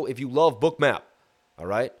below if you love Bookmap. All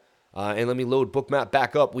right? And let me load Bookmap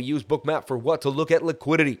back up. We use Bookmap for what? To look at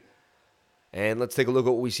liquidity. And let's take a look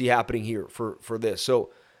at what we see happening here for this. So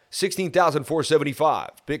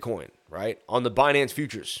 16,475 Bitcoin, right? On the Binance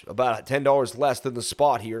futures, about $10 less than the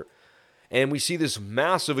spot here. And we see this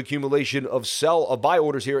massive accumulation of buy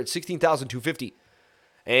orders here at 16,250.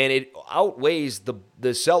 And it outweighs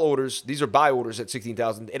the sell orders. These are buy orders at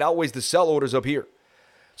 16,000. It outweighs the sell orders up here.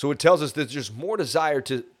 So it tells us that there's more desire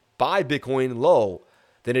to buy Bitcoin low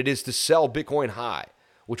than it is to sell Bitcoin high,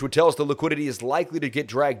 which would tell us the liquidity is likely to get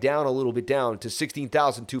dragged down a little bit down to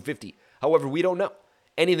 16,250. However, we don't know.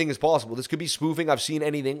 Anything is possible. This could be spoofing. I've seen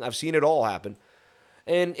anything. I've seen it all happen.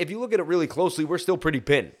 And if you look at it really closely, we're still pretty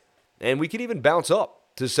pinned. And we could even bounce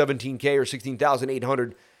up to 17K or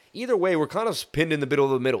 16,800. Either way, we're kind of pinned in the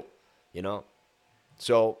middle, you know?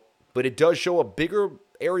 So, but it does show a bigger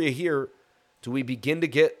area here till we begin to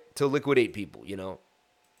get to liquidate people, you know?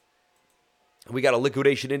 We got a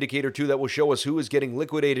liquidation indicator too that will show us who is getting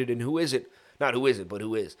liquidated and who isn't. Not who isn't, but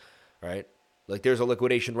who is, right? Like there's a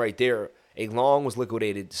liquidation right there. A long was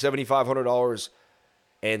liquidated, $7,500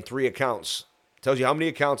 and 3 accounts. Tells you how many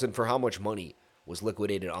accounts and for how much money was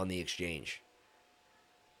liquidated on the exchange.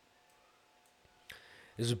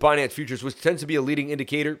 This is Binance Futures, which tends to be a leading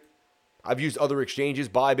indicator. I've used other exchanges,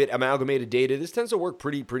 Bybit, Amalgamated Data. This tends to work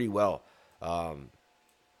pretty well.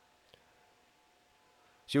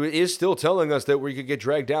 So it is still telling us that we could get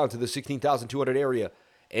dragged down to the 16,200 area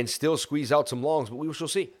and still squeeze out some longs, but we shall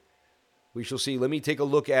see. We shall see. Let me take a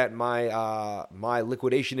look at my my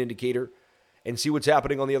liquidation indicator and see what's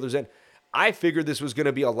happening on the other end. I figured this was going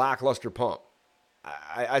to be a lackluster pump.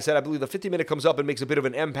 I said I believe the 50-minute comes up and makes a bit of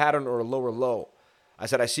an M pattern or a lower low. I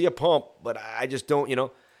said I see a pump, but I just don't, you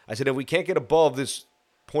know. I said if we can't get above this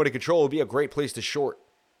point of control, it would be a great place to short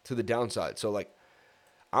to the downside. So, like,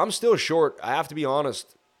 I'm still short. I have to be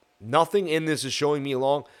honest. Nothing in this is showing me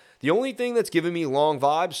long. The only thing that's giving me long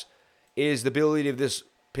vibes is the ability of this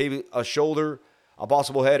pay a shoulder, a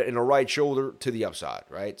possible head, and a right shoulder to the upside,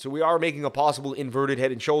 right? So we are making a possible inverted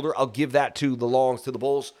head and shoulder. I'll give that to the longs, to the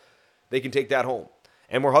bulls. They can take that home.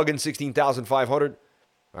 And we're hugging 16,500,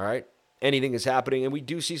 all right? Anything is happening, and we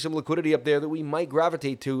do see some liquidity up there that we might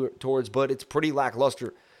gravitate towards, but it's pretty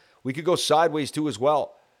lackluster. We could go sideways too as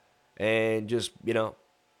well and just, you know,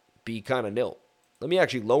 be kind of nil. Let me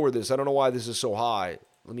actually lower this. I don't know why this is so high.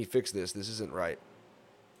 Let me fix this. This isn't right.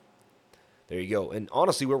 There you go. And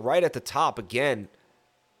honestly, we're right at the top again.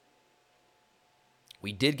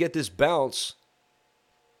 We did get this bounce.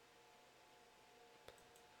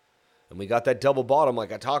 And we got that double bottom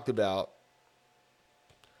like I talked about.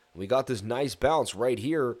 We got this nice bounce right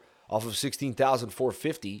here off of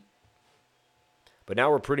 16,450. But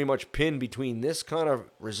now we're pretty much pinned between this kind of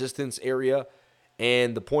resistance area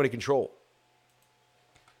and the point of control.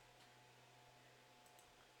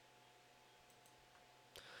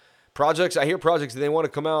 Projects, I hear projects, they want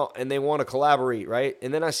to come out and they want to collaborate, right?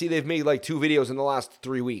 And then I see they've made like 2 videos in the last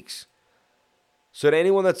 3 weeks. So to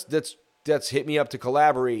anyone that's that's hit me up to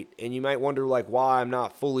collaborate, and you might wonder like why I'm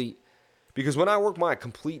not fully, because when I work my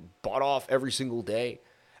complete butt off every single day,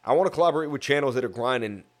 I want to collaborate with channels that are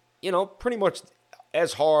grinding, pretty much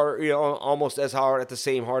as hard, almost as hard at the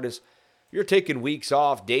same hard as you're taking weeks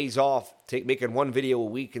off, days off, making one video a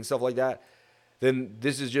week and stuff like that. Then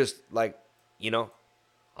this is just like,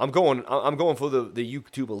 I'm going for the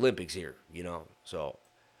YouTube Olympics here, So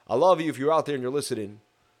I love you if you're out there and you're listening.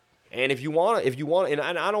 And if you want, and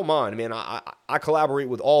I don't mind, man. I collaborate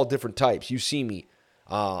with all different types. You see me,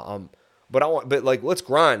 but let's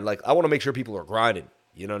grind. Like I want to make sure people are grinding.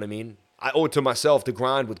 You know what I mean? I owe it to myself to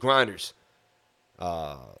grind with grinders.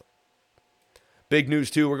 Big news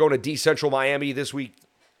too. We're going to Decentral Miami this week.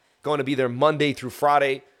 Going to be there Monday through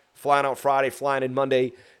Friday. Flying out Friday, flying in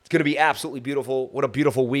Monday. It's going to be absolutely beautiful. What a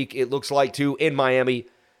beautiful week it looks like too in Miami.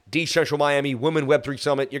 Decentral Miami Women Web3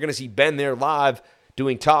 Summit. You're going to see Ben there live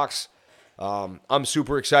doing talks. I'm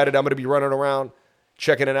super excited. I'm going to be running around,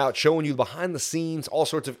 checking it out, showing you behind the scenes, all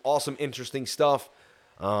sorts of awesome, interesting stuff.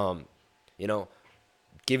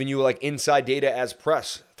 Giving you like inside data as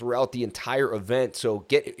press throughout the entire event. So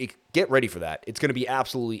get ready for that. It's going to be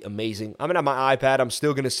absolutely amazing. I'm going to have my iPad. I'm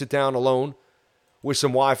still going to sit down alone with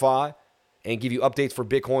some Wi-Fi and give you updates for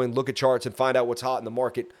Bitcoin, look at charts, and find out what's hot in the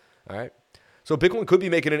market. All right. So Bitcoin could be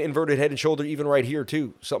making an inverted head and shoulder even right here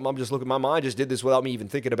too. Something I'm just looking, my mind just did this without me even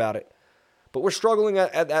thinking about it. But we're struggling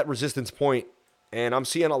at that resistance point, and I'm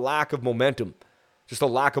seeing a lack of momentum, just a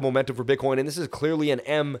lack of momentum for Bitcoin. And this is clearly an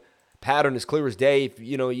M pattern as clear as day. If,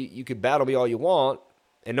 you could battle me all you want,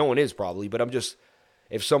 and no one is probably, but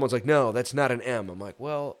if someone's like, no, that's not an M, I'm like,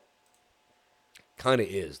 well, kind of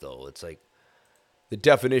is though. It's like the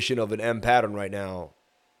definition of an M pattern right now.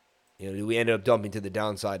 Do we end up dumping to the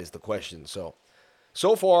downside is the question. So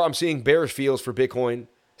far I'm seeing bearish feels for Bitcoin,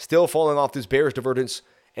 still falling off this bearish divergence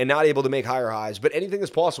and not able to make higher highs. But anything is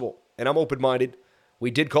possible, and I'm open-minded. We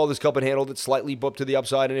did call this cup and handled it slightly up to the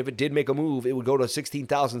upside, and if it did make a move, it would go to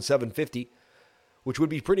 16,750, which would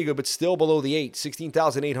be pretty good, but still below the 8.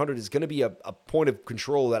 16,800 is going to be a point of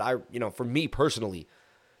control that for me personally,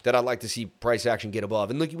 that I'd like to see price action get above.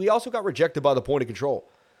 And look, we also got rejected by the point of control.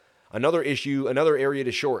 Another issue, another area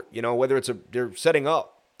to short, whether they're setting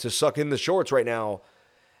up to suck in the shorts right now,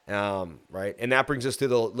 right? And that brings us to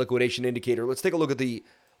the liquidation indicator. Let's take a look at the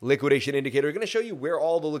liquidation indicator. I'm going to show you where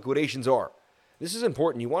all the liquidations are. This is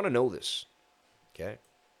important. You want to know this, okay?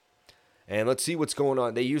 And let's see what's going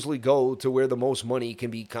on. They usually go to where the most money can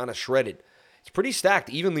be kind of shredded. It's pretty stacked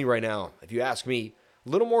evenly right now, if you ask me. A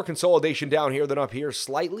little more consolidation down here than up here,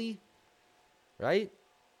 slightly, right?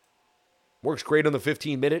 Works great on the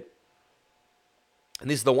 15-minute. And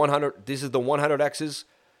this is the 100. This is the 100Xs,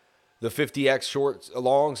 the 50X shorts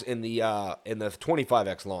longs, and the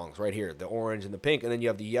 25X longs right here, the orange and the pink, and then you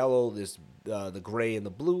have the yellow, the gray and the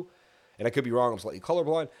blue. And I could be wrong. I'm slightly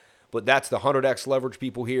colorblind, but that's the 100X leverage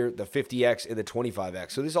people here, the 50X and the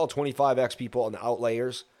 25X. So these are all 25X people on the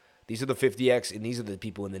outliers. These are the 50X, and these are the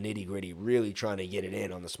people in the nitty gritty, really trying to get it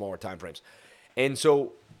in on the smaller time frames. And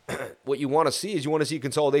so, what you want to see is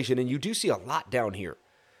consolidation, and you do see a lot down here,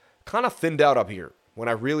 kind of thinned out up here. When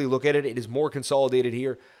I really look at it, it is more consolidated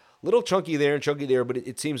here. Little chunky there and chunky there, but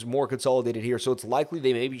it seems more consolidated here. So it's likely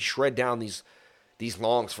they maybe shred down these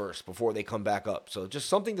longs first before they come back up. So just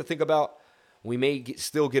something to think about. We may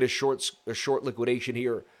still get a short liquidation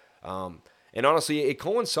here. And honestly, it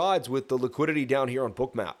coincides with the liquidity down here on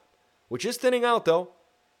Bookmap, which is thinning out though.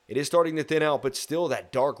 It is starting to thin out, but still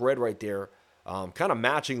that dark red right there, kind of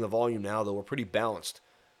matching the volume now though. We're pretty balanced.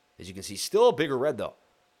 As you can see, still a bigger red though.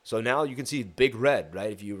 So now you can see big red,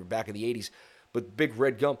 right? If you were back in the 80s, but big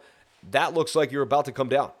red gum, that looks like you're about to come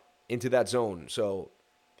down into that zone. So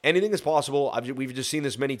anything is possible. We've just seen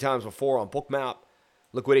this many times before on Bookmap,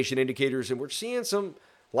 liquidation indicators, and we're seeing some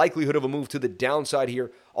likelihood of a move to the downside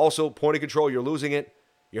here. Also, point of control, you're losing it.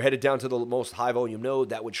 You're headed down to the most high volume node.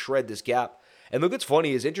 That would shred this gap. And look, what's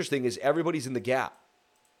funny is interesting is everybody's in the gap.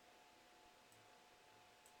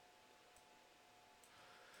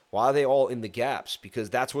 Why are they all in the gaps? Because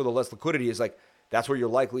that's where the less liquidity is. Like, that's where you're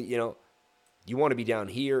likely, you want to be down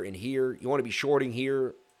here and here. You want to be shorting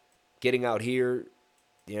here, getting out here,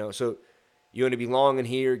 so you want to be long in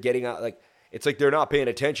here, getting out. Like, it's like they're not paying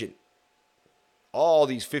attention. All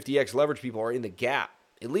these 50X leverage people are in the gap.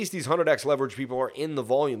 At least these 100X leverage people are in the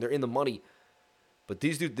volume. They're in the money. But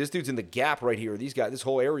this dude's in the gap right here. These guys, this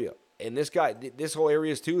whole area. And this guy, this whole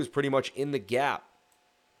area too is pretty much in the gap.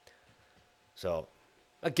 So,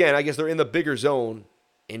 again, I guess they're in the bigger zone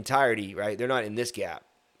entirety, right? They're not in this gap.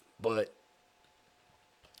 But,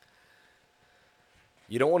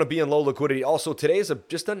 You don't want to be in low liquidity. Also, today is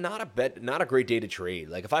not a great day to trade.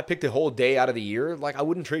 Like if I picked a whole day out of the year, like I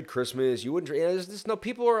wouldn't trade Christmas. You wouldn't trade. There's just no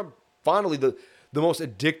people are finally the most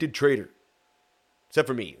addicted trader. Except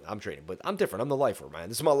for me, I'm trading, but I'm different. I'm the lifer, man.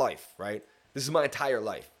 This is my life, right? This is my entire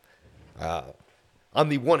life. I'm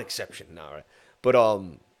the one exception now, right? But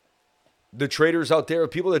the traders out there,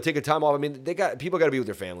 people that take a time off. I mean, people got to be with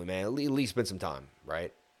their family, man. At least spend some time,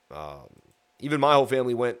 right? Even my whole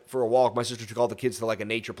family went for a walk. My sister took all the kids to like a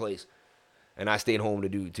nature place, and I stayed home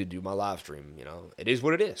to do my live stream. You know, it is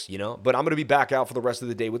what it is. You know, but I'm gonna be back out for the rest of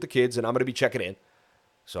the day with the kids, and I'm gonna be checking in.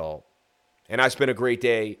 So, and I spent a great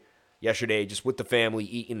day yesterday just with the family,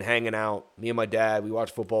 eating, hanging out. Me and my dad, we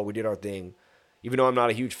watched football. We did our thing. Even though I'm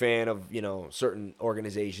not a huge fan of certain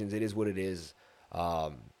organizations, it is what it is.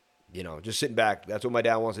 Just sitting back. That's what my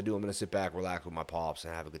dad wants to do. I'm gonna sit back, relax with my pops,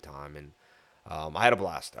 and have a good time. And I had a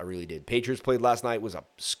blast. I really did. Patriots played last night. It was a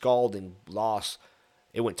scalding loss.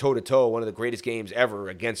 It went toe-to-toe, one of the greatest games ever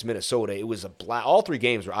against Minnesota. It was a blast. All three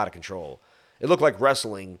games were out of control. It looked like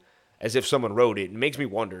wrestling as if someone wrote it. It makes me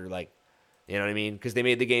wonder, like, you know what I mean? Because they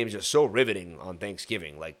made the games just so riveting on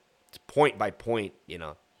Thanksgiving, like point by point, you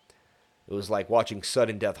know. It was like watching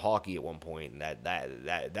sudden death hockey at one point. And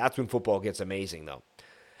that's when football gets amazing, though.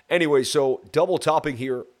 Anyway, so double topping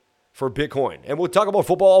here for Bitcoin. And we'll talk about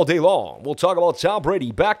football all day long. We'll talk about Tom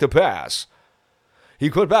Brady back to pass. He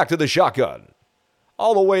put back to the shotgun.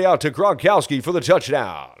 All the way out to Gronkowski for the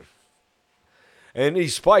touchdown. And he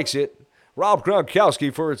spikes it. Rob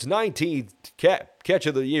Gronkowski for its 19th catch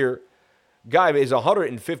of the year. Guy is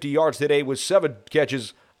 150 yards today with 7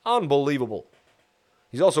 catches. Unbelievable.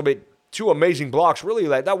 He's also made 2 amazing blocks. Really,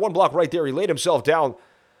 that one block right there, he laid himself down.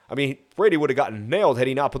 I mean, Brady would have gotten nailed had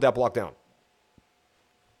he not put that block down.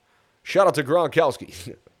 Shout out to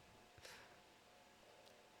Gronkowski.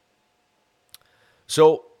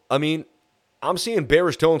 So, I mean, I'm seeing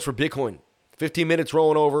bearish tones for Bitcoin. 15 minutes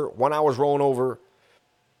rolling over, 1 hour's rolling over.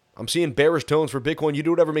 I'm seeing bearish tones for Bitcoin. You do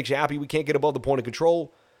whatever makes you happy. We can't get above the point of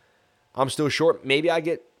control. I'm still short. Maybe I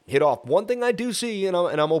get hit off. One thing I do see, and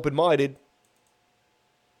I'm open-minded,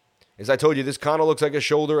 as I told you, this kind of looks like a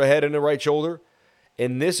shoulder, a head, and a right shoulder.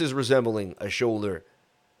 And this is resembling a shoulder,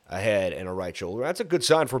 a head, and a right shoulder. That's a good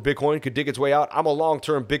sign for Bitcoin. Could dig its way out. I'm a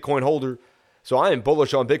long-term Bitcoin holder, so I am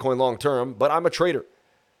bullish on Bitcoin long-term, but I'm a trader.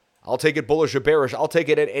 I'll take it bullish or bearish. I'll take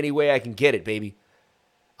it in any way I can get it, baby.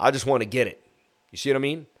 I just want to get it. You see what I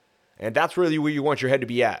mean? And that's really where you want your head to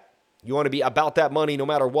be at. You want to be about that money no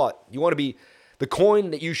matter what. You want to be the coin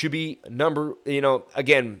that you should be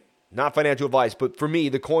again, not financial advice, but for me,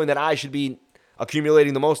 the coin that I should be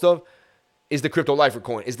accumulating the most of is the crypto lifer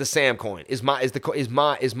coin, is the Sam coin, is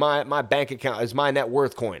my bank account, is my net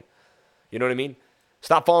worth coin. You know what I mean?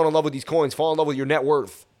 Stop falling in love with these coins. Fall in love with your net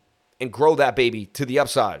worth and grow that baby to the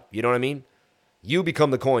upside. You know what I mean? You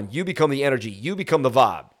become the coin. You become the energy. You become the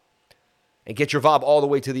vibe. And get your vibe all the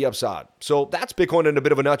way to the upside. So that's Bitcoin in a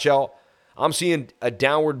bit of a nutshell. I'm seeing a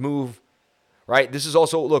downward move, right? This is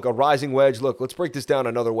also, look, a rising wedge. Look, let's break this down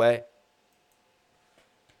another way.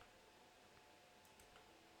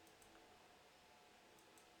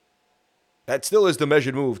 That still is the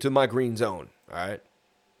measured move to my green zone, all right?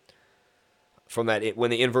 From that, when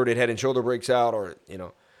the inverted head and shoulder breaks out, or,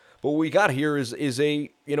 But what we got here is a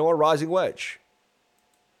rising wedge.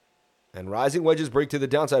 And rising wedges break to the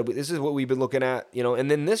downside. This is what we've been looking at,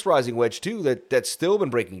 and then this rising wedge too that's still been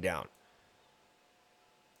breaking down.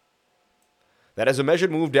 That has a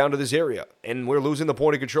measured move down to this area, and we're losing the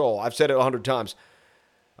point of control. I've said it 100 times.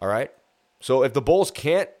 All right? So if the bulls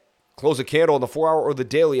can't close a candle on the 4-hour or the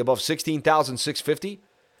daily above 16,650,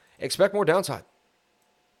 expect more downside.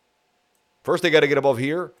 First, they got to get above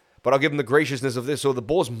here, but I'll give them the graciousness of this. So the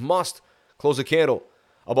bulls must close a candle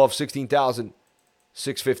above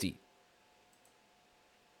 16,650.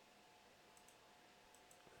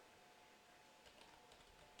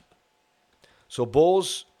 So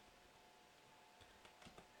bulls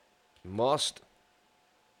must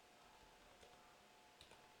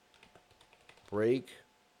break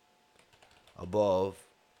above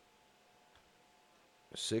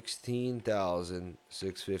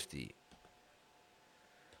 16,650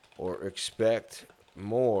 or expect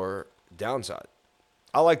more downside.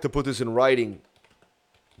 I like to put this in writing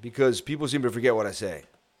because people seem to forget what I say.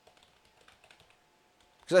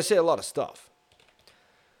 Because I say a lot of stuff.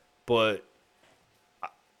 But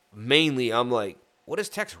mainly, I'm like, what does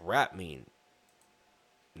text wrap mean?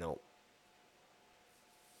 No.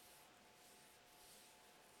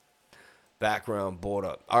 Background board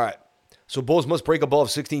up. All right. So bulls must break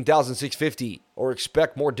above 16,650 or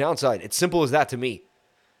expect more downside. It's simple as that to me.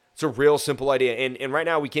 It's a real simple idea. And right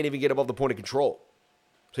now, we can't even get above the point of control.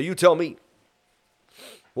 So you tell me.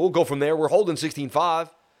 We'll go from there. We're holding 16.5.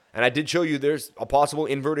 And I did show you there's a possible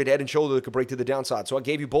inverted head and shoulder that could break to the downside. So I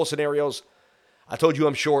gave you both scenarios. I told you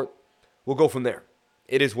I'm short. We'll go from there.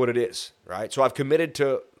 It is what it is, right? So I've committed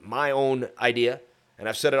to my own idea, and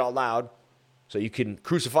I've said it out loud. So you can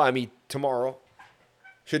crucify me tomorrow.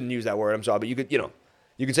 Shouldn't use that word, I'm sorry. But you could,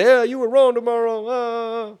 you can say, oh, you were wrong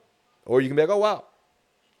tomorrow. Or you can be like, oh, wow.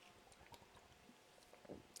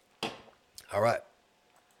 All right.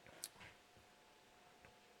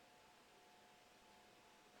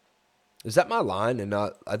 Is that my line? And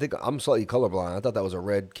I think I'm slightly colorblind. I thought that was a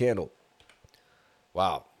red candle.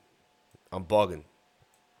 Wow. I'm bugging.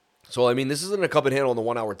 So, I mean, this isn't a cup and handle on the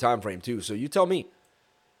 1 hour time frame, too. So you tell me.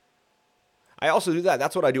 I also do that.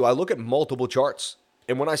 That's what I do. I look at multiple charts.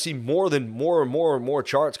 And when I see more and more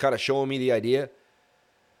charts kind of showing me the idea,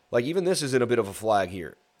 like even this is in a bit of a flag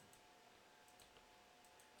here.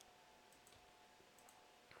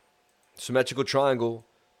 Symmetrical triangle.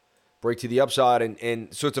 Break to the upside,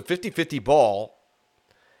 and so it's a 50-50 ball,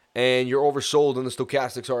 and you're oversold in the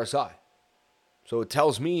stochastics RSI. So it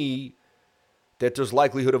tells me that there's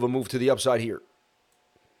likelihood of a move to the upside here.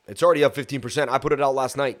 It's already up 15%. I put it out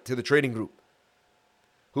last night to the trading group.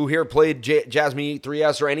 Who here played Jasmy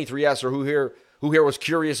 3S or any 3S, or who here was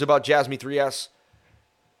curious about Jasmy 3S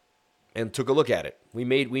and took a look at it? We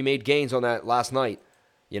made gains on that last night.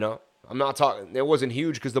 I'm not talking. It wasn't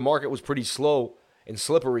huge because the market was pretty slow and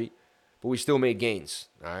slippery. But we still made gains,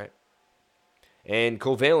 all right? And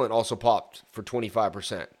Covalent also popped for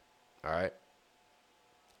 25%, all right?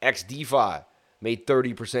 XDeFi made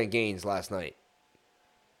 30% gains last night.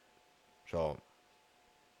 So,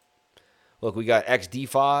 look, we got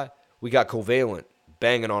XDeFi, we got Covalent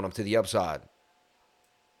banging on them to the upside.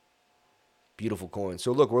 Beautiful coin.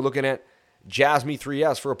 So, look, we're looking at Jasmy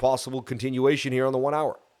 3S for a possible continuation here on the 1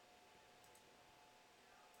 hour.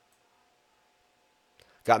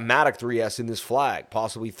 Got Matic 3S in this flag,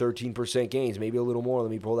 possibly 13% gains, maybe a little more.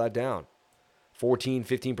 Let me pull that down. 14,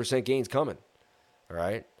 15% gains coming. All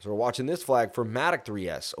right, so we're watching this flag for Matic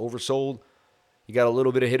 3S. Oversold. You got a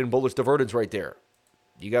little bit of hidden bullish divergence right there.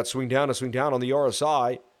 You got swing down to swing down on the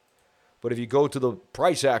RSI. But if you go to the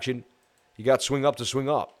price action, you got swing up to swing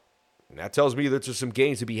up. And that tells me that there's some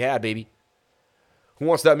gains to be had, baby. Who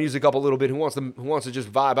wants that music up a little bit? Who wants to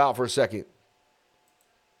just vibe out for a second?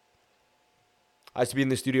 I used to be in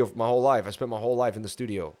the studio for my whole life. I spent my whole life in the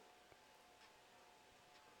studio.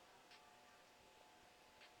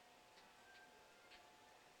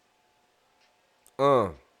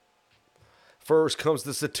 First comes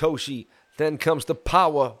the Satoshi, then comes the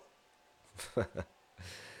power.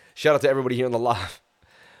 Shout out to everybody here on the live.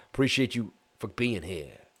 Appreciate you for being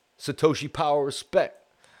here. Satoshi power, respect.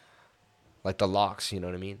 Like the locks, you know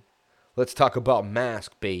what I mean? Let's talk about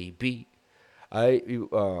mask, baby. I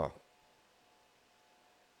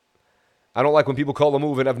don't like when people call a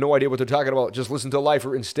move and have no idea what they're talking about. Just listen to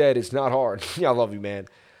Lifer instead. It's not hard. Yeah, I love you, man.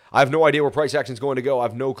 I have no idea where price action's going to go. I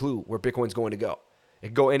have no clue where Bitcoin's going to go. It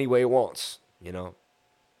can go any way it wants, It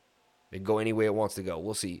can go any way it wants to go.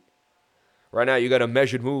 We'll see. Right now, you got a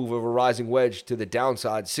measured move of a rising wedge to the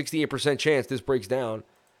downside. 68% chance this breaks down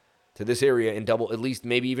to this area and double, at least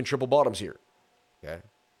maybe even triple bottoms here. Okay?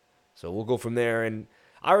 So we'll go from there. And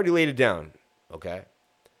I already laid it down. Okay?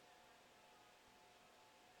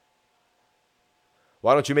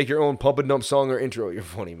 Why don't you make your own pump and dump song or intro? You're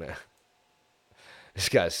funny, man. This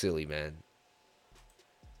guy's silly, man.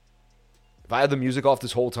 If I had the music off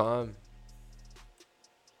this whole time.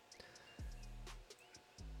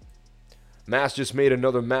 Mass just made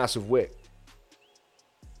another massive wick.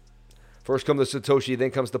 First comes the Satoshi,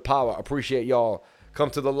 then comes the power. Appreciate y'all. Come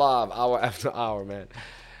to the live hour after hour, man.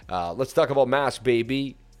 Let's talk about Mass,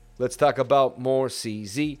 baby. Let's talk about more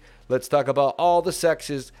CZ. Let's talk about all the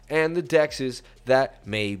sexes and the dexes that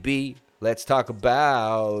may be. Let's talk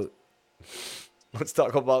about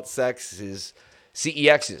sexes.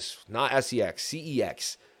 CEXs, not SEX,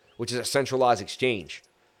 CEX, which is a centralized exchange.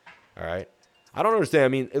 All right. I don't understand. I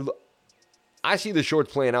mean, I see the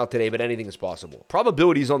shorts playing out today, but anything is possible.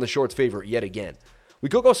 Probabilities on the shorts favor yet again. We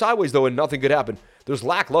could go sideways, though, and nothing could happen. There's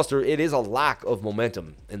lackluster. It is a lack of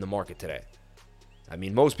momentum in the market today. I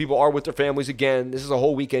mean, most people are with their families again. This is a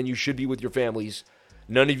whole weekend. You should be with your families.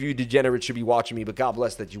 None of you degenerates should be watching me, but God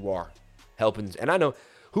bless that you are helping. And I know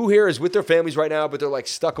who here is with their families right now, but they're like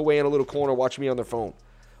stuck away in a little corner watching me on their phone.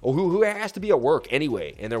 Or who has to be at work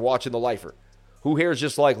anyway, and they're watching the lifer. Who here is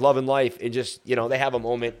just like loving life and just, they have a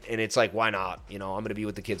moment and it's like, why not? I'm going to be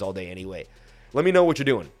with the kids all day anyway. Let me know what you're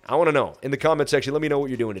doing. I want to know. In the comment section, let me know what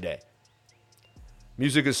you're doing today.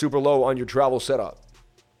 Music is super low on your travel setup.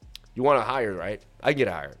 You want it higher, right? I can get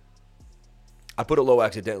higher. I put it low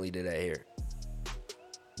accidentally today here.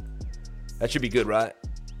 That should be good, right?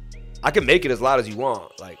 I can make it as loud as you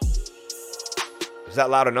want. Like, is that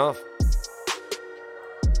loud enough?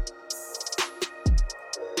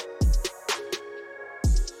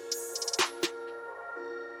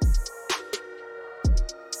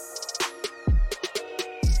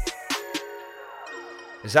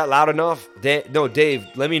 Is that loud enough? No, Dave,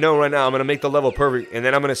 let me know right now. I'm going to make the level perfect, and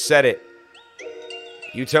then I'm going to set it.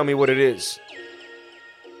 You tell me what it is.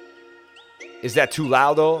 Is that too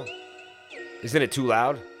loud, though? Isn't it too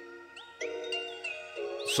loud?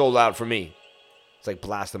 So loud for me. It's like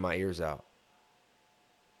blasting my ears out.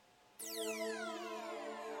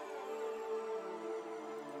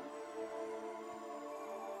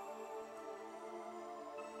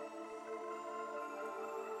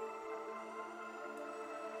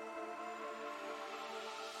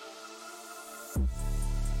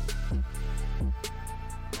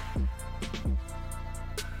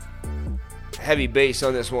 Heavy bass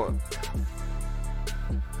on this one.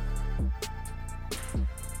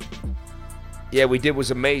 Yeah, we did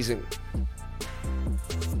was amazing.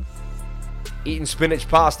 Eating spinach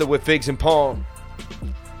pasta with figs and palm.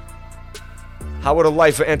 How would a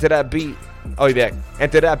lifer enter that beat? Oh, you back.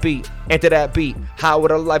 Enter that beat. Enter that beat. How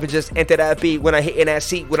would a lifer just enter that beat? When I hit in that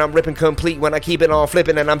seat, when I'm ripping complete, when I keep it on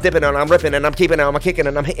flipping and I'm dipping and I'm ripping and I'm keeping it on, I'm kicking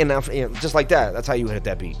and I'm hitting, just like that. That's how you hit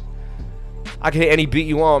that beat. I can hit any beat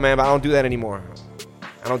you want, man, but I don't do that anymore.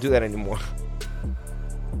 I don't do that anymore.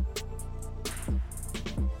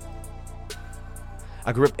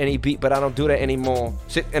 I grip any beat, but I don't do that anymore.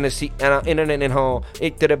 Sit in the seat and I'm in and home.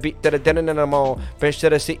 Eat to the beat, to the dinner in the mall. Bench to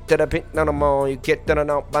the seat, to the beat, no more. You get to the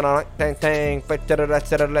no, but I like tang tang. But to the rest,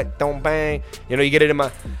 to the let, don't bang. You know, you get it in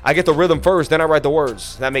my. I get the rhythm first, then I write the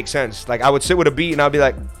words. That makes sense. Like I would sit with a beat and I'd be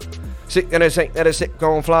like, sit and the sit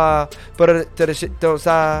gon' fly, but to the shit don't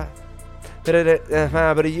sigh.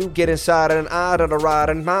 But you get inside and out of the ride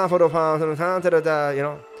and mind for the time to the die, you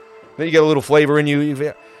know. Then you get a little flavor in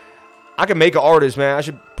you. I can make an artist, man. I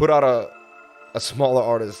should put out a smaller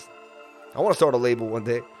artist. I want to start a label one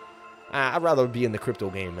day. I'd rather be in the crypto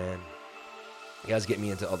game, man. You guys get me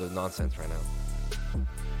into other nonsense right now.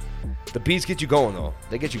 The beats get you going, though.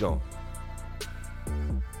 They get you going.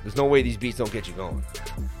 There's no way these beats don't get you going.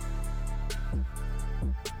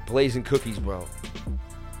 Blazing cookies, bro.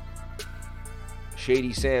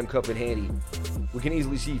 Shady Sam, cup and handy. We can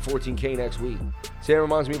easily see 14K next week. Sam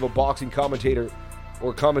reminds me of a boxing commentator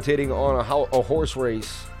or commentating on a horse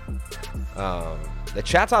race. The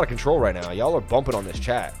chat's out of control right now. Y'all are bumping on this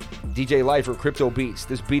chat. DJ Lifer, Crypto Beats.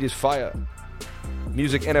 This beat is fire.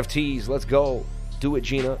 Music NFTs. Let's go. Do it,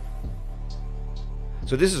 Gina.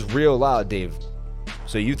 So this is real loud, Dave.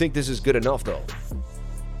 So you think this is good enough, though?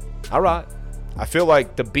 All right. I feel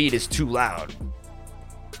like the beat is too loud.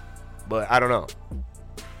 But I don't know.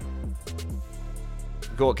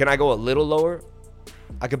 Can I go a little lower?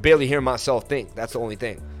 I can barely hear myself think. That's the only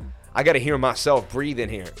thing. I got to hear myself breathe in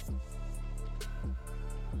here.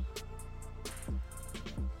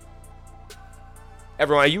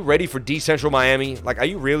 Everyone, are you ready for Decentral Miami? Like, are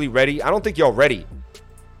you really ready? I don't think y'all ready.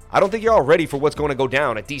 I don't think y'all ready for what's going to go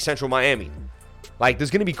down at Decentral Miami. Like,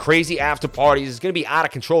 there's going to be crazy after parties. It's going to be out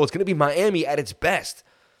of control. It's going to be Miami at its best.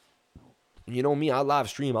 You know me, I live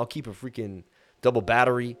stream. I'll keep a freaking double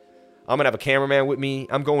battery. I'm going to have a cameraman with me.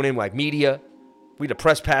 I'm going in like media. We the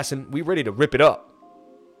press passing. We ready to rip it up.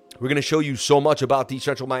 We're going to show you so much about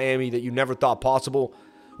Decentral Miami that you never thought possible.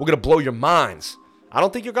 We're going to blow your minds. I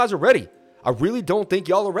don't think you guys are ready. I really don't think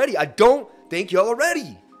y'all are ready. I don't think y'all are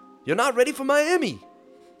ready. You're not ready for Miami.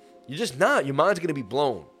 You're just not. Your mind's going to be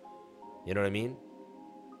blown. You know what I mean?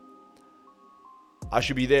 I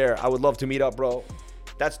should be there. I would love to meet up, bro.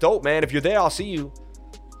 That's dope, man. If you're there, I'll see you.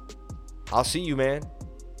 I'll see you, man.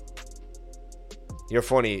 You're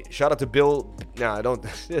funny. Shout out to Bill. Nah, I don't.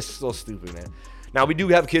 This is so stupid, man. Now, we do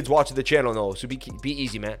have kids watching the channel, though, so be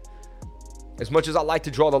easy, man. As much as I like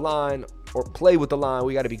to draw the line or play with the line,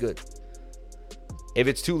 we got to be good. If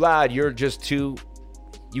it's too loud, you're just too...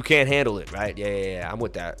 You can't handle it, right? Yeah. I'm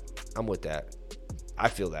with that. I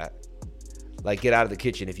feel that. Like, get out of the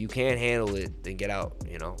kitchen. If you can't handle it, then get out,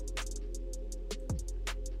 you know?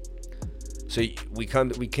 So we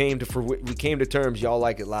came to terms. Y'all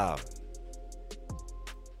like it loud.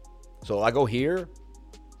 So I go here.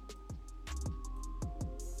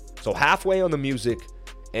 So halfway on the music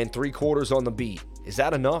and 3/4 on the beat. Is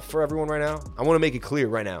that enough for everyone right now? I want to make it clear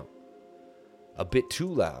right now. A bit too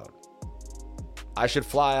loud. I should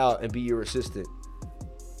fly out and be your assistant.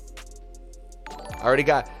 I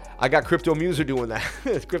got Crypto Muser doing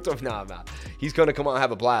that. Nah. He's gonna come out and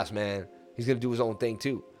have a blast, man. He's gonna do his own thing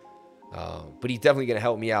too. But he's definitely gonna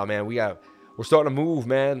help me out, man. We're starting to move,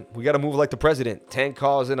 man. We gotta move like the president. 10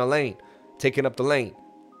 cars in a lane. taking up the lane.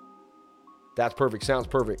 That's perfect. Sounds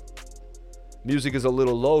perfect. Music is a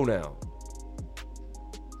little low now.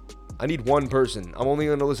 I need one person. I'm only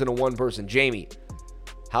going to listen to one person. Jamie,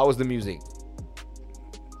 how is the music?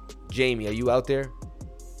 Jamie, are you out there?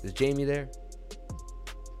 Is Jamie there?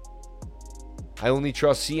 I only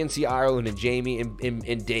trust CNC Ireland and Jamie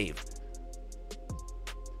and Dave.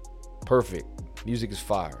 Perfect. Music is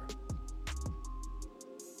fire.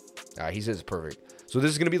 All right, he says it's perfect. So this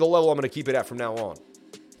is going to be the level I'm going to keep it at from now on.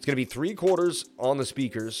 It's going to be 3/4 on the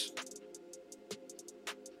speakers.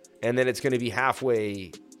 And then it's going to be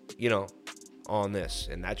halfway, on this.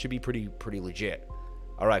 And that should be pretty legit.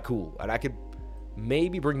 All right, cool. And I could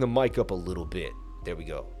maybe bring the mic up a little bit. There we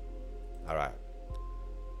go. All right.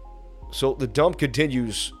 So the dump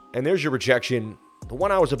continues. And there's your rejection. The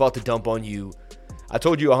one I was about to dump on you. I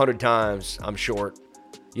told you 100 times I'm short.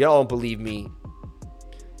 Y'all don't believe me.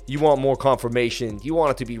 You want more confirmation. You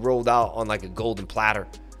want it to be rolled out on like a golden platter.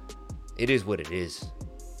 It is what it is.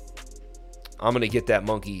 I'm going to get that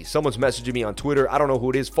monkey. Someone's messaging me on Twitter. I don't know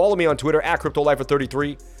who it is. Follow me on Twitter at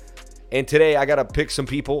CryptoLifer33. And today I got to pick some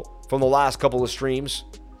people from the last couple of streams.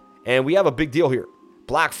 And we have a big deal here.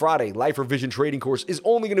 Black Friday Lifer Vision trading course is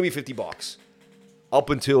only going to be $50 up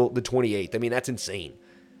until the 28th. I mean, that's insane.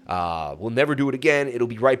 We'll never do it again. It'll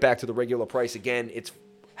be right back to the regular price again. It's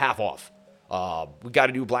half off. We got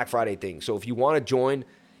to do a Black Friday thing. So if you want to join,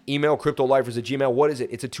 email cryptolifers@gmail. What is it?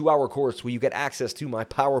 It's a 2-hour course where you get access to my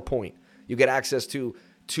PowerPoint. You get access to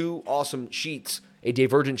 2 awesome sheets, a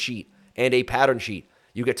divergent sheet and a pattern sheet.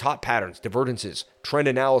 You get top patterns, divergences, trend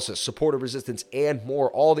analysis, support and resistance, and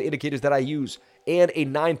more. All the indicators that I use and a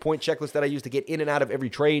 9-point checklist that I use to get in and out of every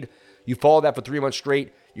trade. You follow that for 3 months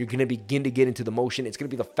straight. You're going to begin to get into the motion. It's going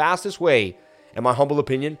to be the fastest way, in my humble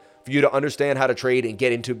opinion, for you to understand how to trade and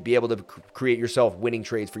get into be able to create yourself winning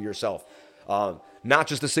trades for yourself. Not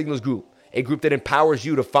just the Signals group, a group that empowers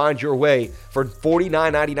you to find your way for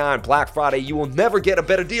 $49.99 Black Friday. You will never get a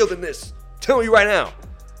better deal than this. I'm telling you right now.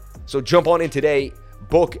 So jump on in today.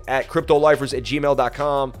 Book at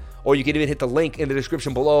cryptolifers@gmail.com, or you can even hit the link in the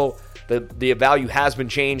description below. The value has been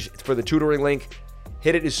changed for the tutoring link.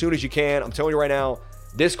 Hit it as soon as you can. I'm telling you right now,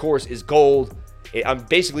 this course is gold. I'm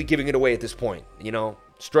basically giving it away at this point.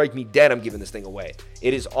 Strike me dead, I'm giving this thing away.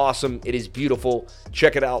 It is awesome. It is beautiful.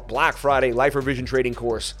 Check it out. Black Friday Lifer Vision trading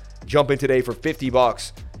course. Jump in today for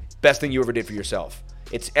 $50. Best thing you ever did for yourself.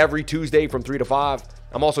 It's every Tuesday from 3 to 5.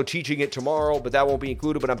 I'm also teaching it tomorrow, but that won't be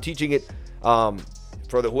included. But I'm teaching it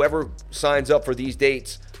for whoever signs up for these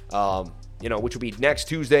dates, which will be next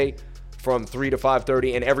Tuesday from 3 to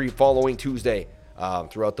 5:30 and every following Tuesday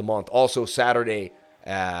throughout the month. Also Saturday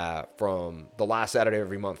from the last Saturday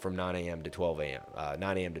every month from 9 a.m. to 12 a.m.,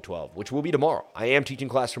 9 a.m. to 12, which will be tomorrow. I am teaching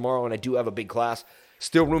class tomorrow, and I do have a big class.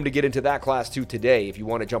 Still room to get into that class too today if you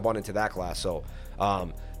want to jump on into that class. So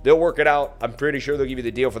they'll work it out. I'm pretty sure they'll give you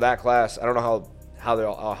the deal for that class. I don't know how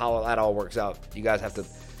that all works out. You guys have to.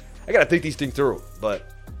 I gotta think these things through. But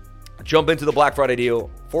jump into the Black Friday deal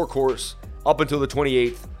for course up until the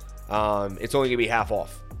 28th. It's only gonna be half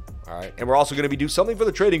off. All right, and we're also gonna do something for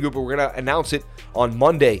the trading group, but we're gonna announce it on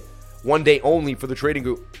Monday, one day only for the trading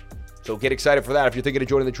group. So get excited for that. If you're thinking of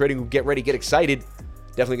joining the trading group, get ready, get excited.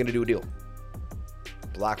 Definitely gonna do a deal.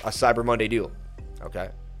 A Cyber Monday deal. Okay.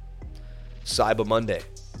 Cyber Monday.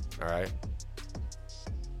 All right.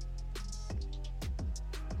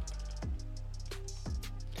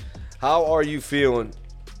 How are you feeling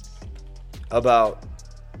about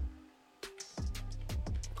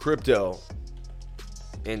crypto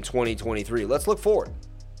in 2023? Let's look forward.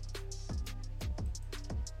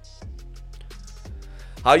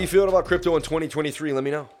 How are you feeling about crypto in 2023? Let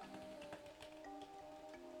me know.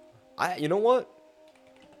 You know what?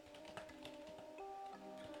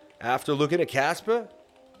 After looking at Casper,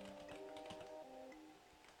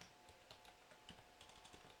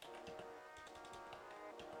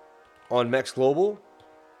 on Mex Global,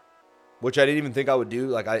 which I didn't even think I would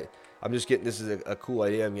do. I'm just getting, this is a cool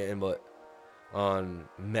idea I'm getting, but on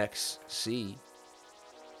Mex C,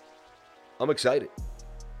 I'm excited.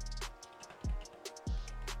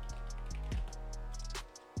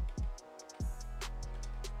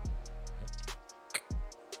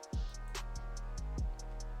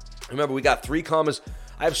 Remember, we got 3 commas.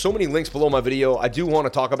 I have so many links below my video. I do want to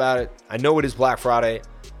talk about it. I know it is Black Friday,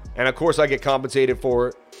 and of course I get compensated for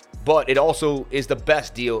it, but it also is the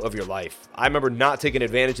best deal of your life. I remember not taking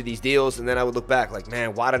advantage of these deals, and then I would look back like,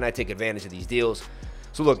 man, why didn't I take advantage of these deals?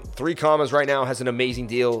 So look, 3 commas right now has an amazing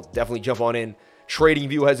deal. Definitely jump on in.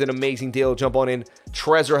 TradingView has an amazing deal. Jump on in.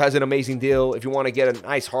 Trezor has an amazing deal. If you want to get a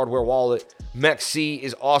nice hardware wallet, MEXC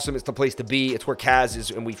is awesome. It's the place to be. It's where Kaz is,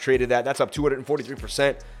 and we've traded that. That's up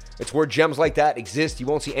 243%. It's where gems like that exist. You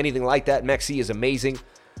won't see anything like that. Mexi is amazing.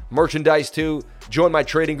 Merchandise too. Join my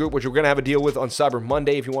trading group, which we're going to have a deal with on Cyber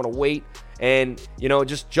Monday if you want to wait. And,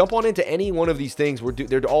 just jump on into any one of these things.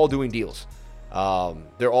 They're all doing deals.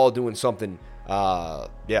 They're all doing something.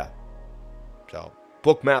 Yeah. So,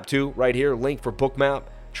 Bookmap too, right here. Link for Bookmap.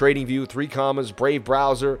 Trading View, 3 commas, Brave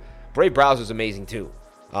Browser. Brave Browser is amazing too.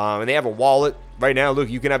 And they have a wallet right now. Look,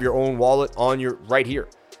 you can have your own wallet on your right here.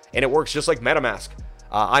 And it works just like MetaMask.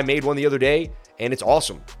 I made one the other day, and it's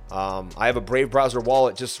awesome. I have a Brave Browser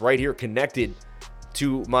wallet just right here connected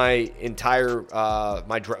to my entire,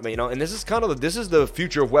 and this is the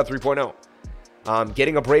future of Web 3.0.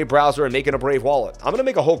 Getting a Brave browser and making a Brave wallet. I'm going to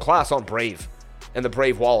make a whole class on Brave and the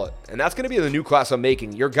Brave wallet. And that's going to be the new class I'm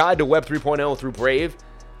making. Your guide to Web 3.0 through Brave.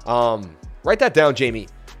 Write that down, Jamie.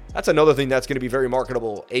 That's another thing that's going to be very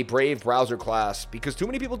marketable, a Brave browser class, because too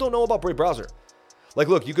many people don't know about Brave browser. Like,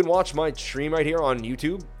 look, you can watch my stream right here on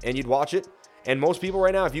YouTube, and you'd watch it. And most people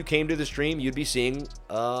right now, if you came to the stream, you'd be seeing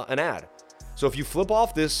an ad. So if you flip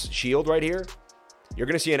off this shield right here, you're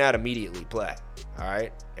going to see an ad immediately play. All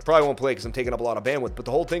right? It probably won't play because I'm taking up a lot of bandwidth. But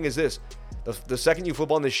the whole thing is this. The second you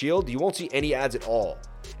flip on the shield, you won't see any ads at all.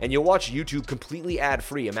 And you'll watch YouTube completely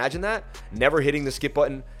ad-free. Imagine that. Never hitting the skip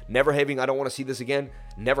button. Never having, I don't want to see this again.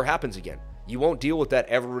 Never happens again. You won't deal with that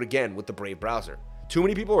ever again with the Brave browser. Too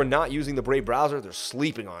many people are not using the Brave browser. They're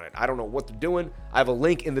sleeping on it. I don't know what they're doing. I have a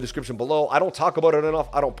link in the description below. I don't talk about it enough.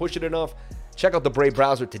 I don't push it enough. Check out the Brave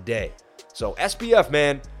browser today. So SBF,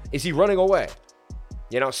 man, is he running away?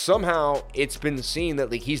 Somehow it's been seen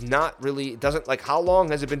that he's not really, how long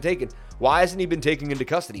has it been taken? Why hasn't he been taken into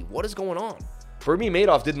custody? What is going on? Bernie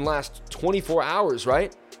Madoff didn't last 24 hours,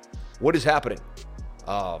 right? What is happening?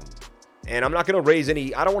 And I'm not going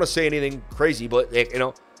to I don't want to say anything crazy, but,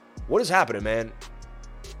 what is happening, man?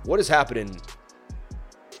 What is happening?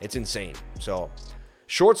 It's insane. So,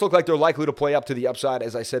 shorts look like they're likely to play up to the upside,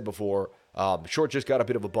 as I said before. Short just got a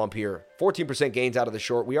bit of a bump here. 14% gains out of the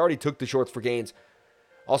short. We already took the shorts for gains.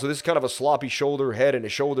 Also, this is kind of a sloppy shoulder, head, and a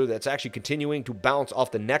shoulder that's actually continuing to bounce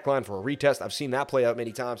off the neckline for a retest. I've seen that play out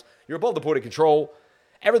many times. You're above the point of control.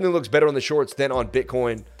 Everything looks better on the shorts than on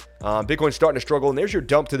Bitcoin. Bitcoin's starting to struggle, and there's your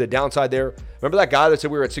dump to the downside there. Remember that guy that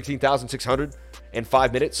said we were at 16,600 in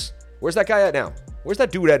 5 minutes? Where's that guy at now? Where's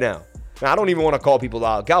that dude at now? Now, I don't even want to call people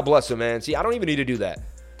out. God bless him, man. See, I don't even need to do that.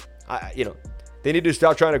 They need to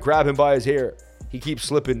stop trying to grab him by his hair. He keeps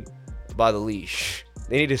slipping by the leash.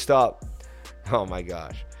 They need to stop. Oh my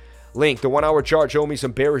gosh. Link, the 1 hour chart showing me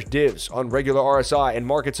some bearish divs on regular RSI, and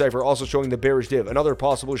Market Cipher also showing the bearish div. Another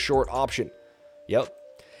possible short option. Yep.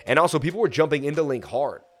 And also, people were jumping into Link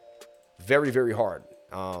hard. Very, very hard.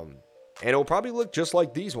 And it'll probably look just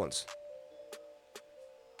like these ones.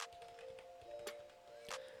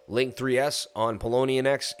 Link 3S on Polonian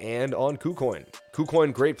X and on KuCoin.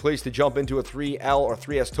 KuCoin, great place to jump into a 3L or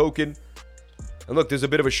 3S token. And look, there's a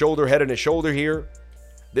bit of a shoulder, head and a shoulder here.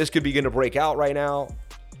 This could begin to break out right now.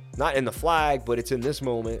 Not in the flag, but it's in this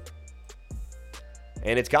moment.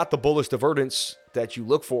 And it's got the bullish divergence that you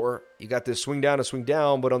look for. You got this swing down,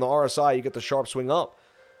 but on the RSI, you get the sharp swing up.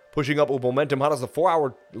 Pushing up with momentum. How does the 4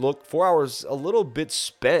 hour look? 4 hours a little bit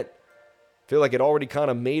spent. Feel like it already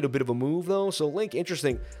kind of made a bit of a move, though. So Link,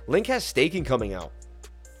 interesting. Link has staking coming out.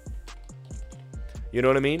 You know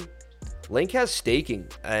what I mean? Link has staking,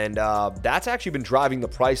 and that's actually been driving the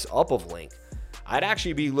price up of Link. I'd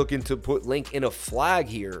actually be looking to put Link in a flag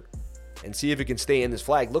here and see if it can stay in this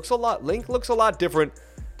flag. Link looks a lot different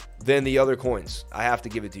than the other coins. I have to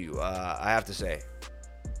give it to you. I have to say.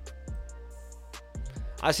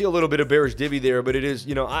 I see a little bit of bearish divvy there, but it is,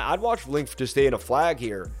 I'd watch Link to stay in a flag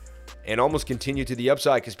here and almost continue to the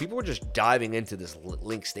upside because people are just diving into this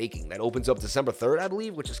Link staking that opens up December 3rd, I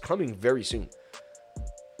believe, which is coming very soon.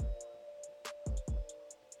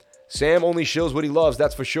 Sam only shills what he loves,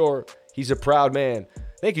 that's for sure. He's a proud man.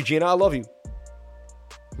 Thank you, Gina. I love you.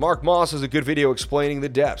 Mark Moss has a good video explaining the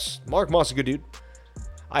depths. Mark Moss is a good dude.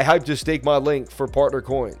 I hyped to stake my Link for partner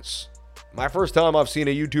coins. My first time I've seen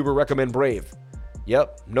a YouTuber recommend Brave.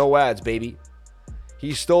 Yep, no ads, baby.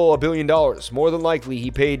 He stole $1 billion. More than likely,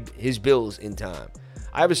 he paid his bills in time.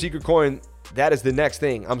 I have a secret coin. That is the next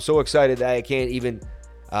thing. I'm so excited that I can't even...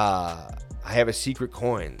 I have a secret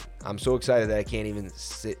coin. I'm so excited that I can't even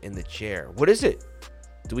sit in the chair. What is it?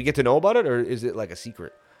 Do we get to know about it, or is it like a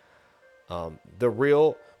secret? The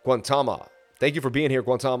real Guantama. Thank you for being here,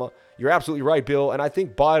 Guantama. You're absolutely right, Bill. And I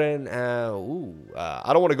think Biden...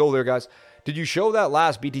 I don't want to go there, guys. Did you show that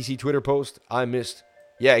last BTC Twitter post? I missed...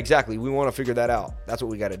 Yeah, exactly. We want to figure that out. That's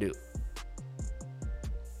what we got to do.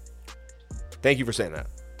 Thank you for saying that.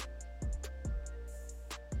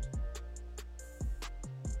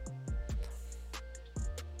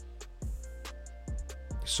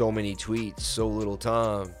 So many tweets, so little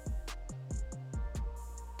time.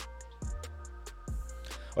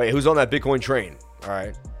 Wait, who's on that Bitcoin train? All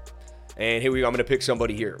right. And here we go. I'm going to pick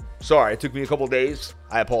somebody here. Sorry, it took me a couple days.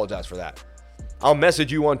 I apologize for that. I'll message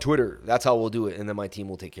you on Twitter. That's how we'll do it. And then my team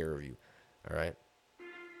will take care of you. All right.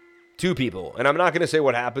 2 people. And I'm not going to say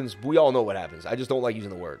what happens. We all know what happens. I just don't like using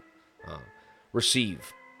the word.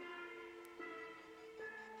 Receive.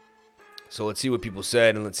 So let's see what people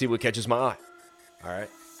said. And let's see what catches my eye. All right.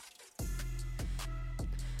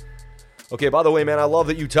 Okay, by the way, man, I love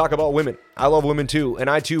that you talk about women. I love women too. And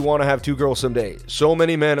I too want to have 2 girls someday. So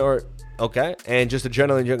many men are... Okay. And just a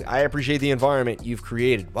general... I appreciate the environment you've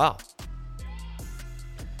created. Wow.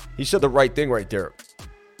 He said the right thing right there.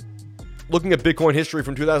 Looking at Bitcoin history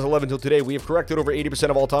from 2011 till today, we have corrected over 80%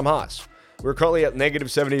 of all-time highs. We're currently at negative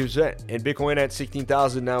 70%. And Bitcoin at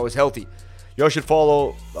 16,000 now is healthy. Y'all should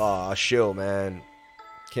follow... Shill, man.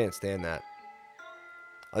 Can't stand that.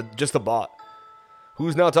 Just a bot.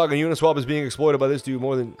 Who's now talking Uniswap is being exploited by this dude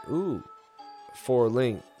more than... Ooh. For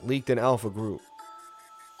link. Leaked in alpha group.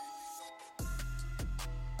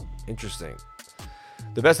 Interesting.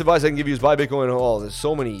 The best advice I can give you is buy Bitcoin all. There's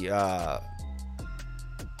so many...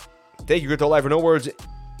 Thank you, Crypto Lifer. No words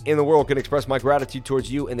in the world can express my gratitude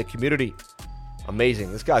towards you and the community.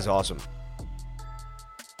 Amazing. This guy's awesome.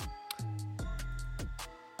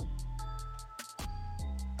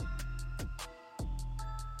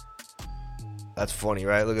 That's funny,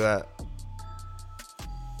 right? Look at that.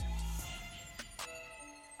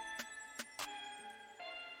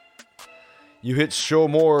 You hit show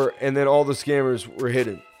more, and then all the scammers were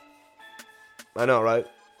hidden. I know, right?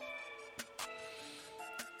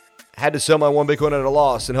 Had to sell my 1 Bitcoin at a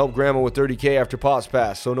loss and help grandma with $30K after pots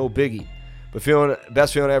passed, so no biggie. But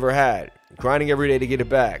best feeling I ever had. Grinding every day to get it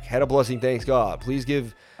back. Had a blessing, thanks God. Please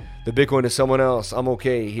give the Bitcoin to someone else. I'm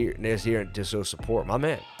okay here to show support. My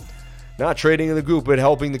man. Not trading in the group, but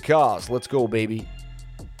helping the cause. Let's go, baby.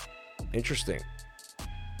 Interesting.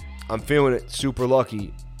 I'm feeling it. Super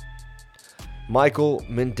lucky. Michael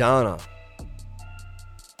Mendana.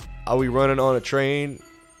 Are we running on a train?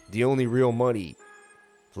 The only real money.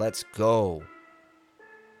 Let's go.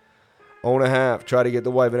 Own a half. Try to get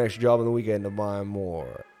the wife an extra job on the weekend to buy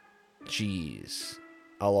more. Jeez.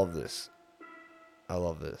 I love this. I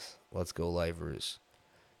love this. Let's go, lifers.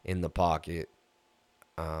 In the pocket.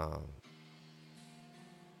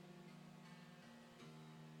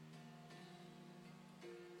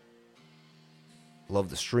 Love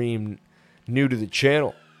the stream. New to the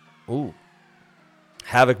channel. Ooh.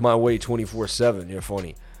 Havoc my way 24/7. You're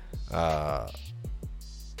funny.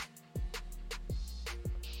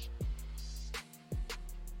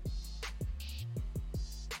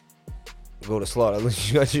 Go to slaughter.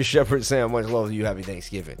 You got your shepherd saying much love to you. Happy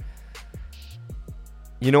Thanksgiving.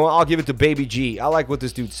 You know what? I'll give it to Baby G. I like what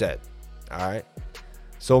this dude said. All right.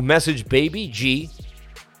 So message Baby G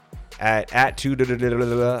at 2.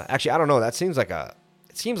 Actually, I don't know. That seems like a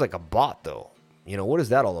bot though. You know, what is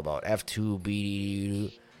that all about?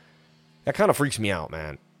 F2B. That kind of freaks me out,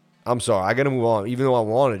 man. I'm sorry. I got to move on, even though I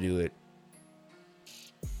want to do it.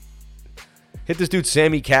 Hit this dude,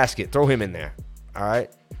 Sammy Casket. Throw him in there. All right?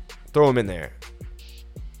 Throw him in there.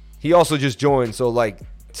 He also just joined, so, like,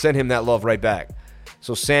 send him that love right back.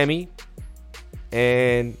 So, Sammy.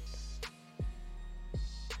 And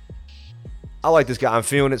I like this guy. I'm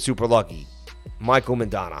feeling it. Super lucky. Michael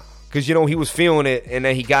Mendana. Because, you know, he was feeling it, and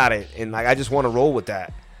then he got it. And, like, I just want to roll with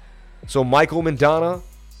that. So, Michael Mendana.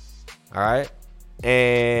 All right?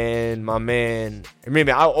 And my man.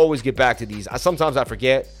 Remember, I'll always get back to these. Sometimes I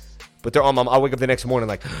forget. But they're on my... I wake up the next morning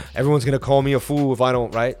like, everyone's going to call me a fool if I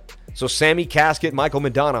don't, right? So, Sammy Casket, Michael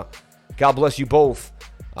Mendana. God bless you both.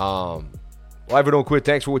 Lifer don't quit.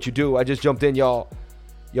 Thanks for what you do. I just jumped in, y'all.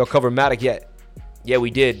 Y'all cover Matic yet? Yeah,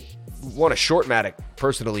 we did. Want a short Matic,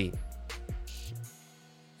 personally.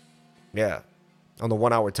 Yeah, on the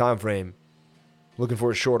 1 hour time frame, looking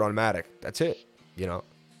for a short on Matic. That's it, you know.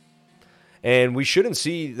 And we shouldn't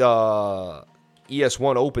see the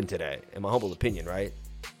ES1 open today, in my humble opinion, right?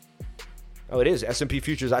 Oh, it is S&P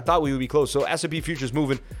futures. I thought we would be close. So S&P futures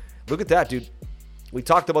moving. Look at that, dude. We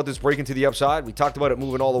talked about this breaking to the upside. We talked about it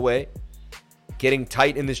moving all the way, getting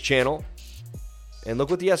tight in this channel, and look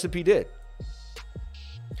what the S&P did.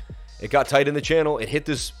 It got tight in the channel. It hit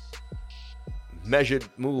this measured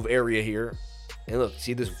move area here, and look,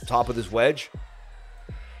 see this top of this wedge?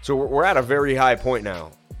 So we're at a very high point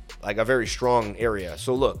now, like a very strong area.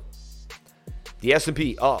 So look, the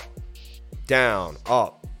S&P up, down,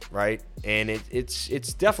 up, right? And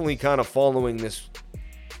it's definitely kind of following this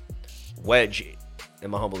wedge, in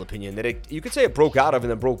my humble opinion, that you could say it broke out of and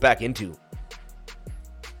then broke back into.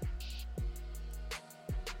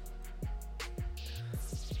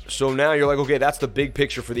 So now you're like, okay, that's the big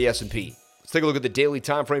picture for the S&P. Let's take a look at the daily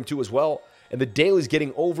time frame too as well. And the daily's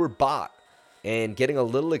getting overbought and getting a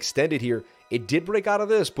little extended here. It did break out of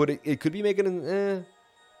this, but it could be making an,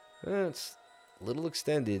 it's a little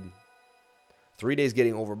extended. 3 days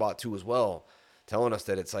getting overbought too as well, telling us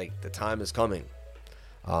that it's like the time is coming.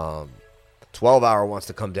 12-hour wants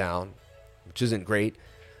to come down, which isn't great.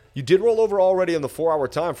 You did roll over already on the 4-hour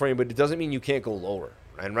time frame, but it doesn't mean you can't go lower.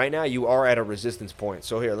 And right now you are at a resistance point.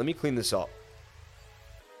 So here, let me clean this up.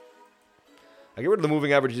 I get rid of the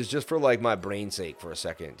moving averages just for like my brain's sake for a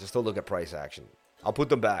second, just to look at price action. I'll put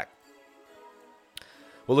them back.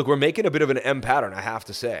 Well, look, we're making a bit of an M pattern, I have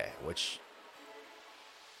to say, which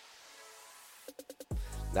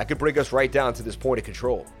that could bring us right down to this point of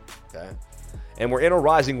control. Okay, and we're in a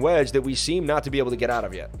rising wedge that we seem not to be able to get out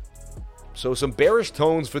of yet. So some bearish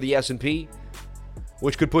tones for the S&P,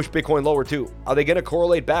 which could push Bitcoin lower too. Are they going to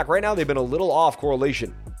correlate back? Right now, they've been a little off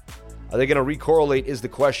correlation. Are they going to recorrelate is the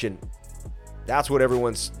question. That's what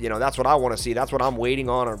everyone's, that's what I want to see. That's what I'm waiting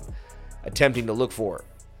on or attempting to look for.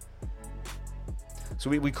 So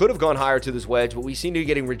we could have gone higher to this wedge, but we seem to be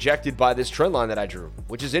getting rejected by this trend line that I drew,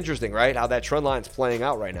 which is interesting, right? How that trend line's playing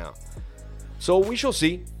out right now. So we shall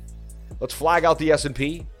see. Let's flag out the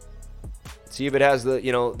S&P. See if it has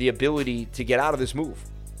the ability to get out of this move.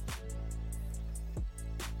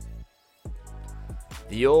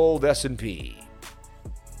 The old S&P.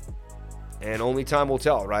 And only time will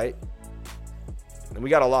tell, right? And we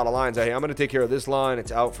got a lot of lines out here. I'm going to take care of this line.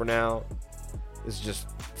 It's out for now. This is just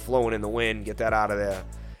flowing in the wind. Get that out of there.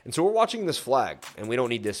 And so we're watching this flag, and we don't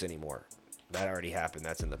need this anymore. That already happened.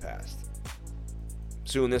 That's in the past.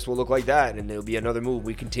 Soon this will look like that, and it'll be another move.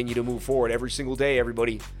 We continue to move forward every single day,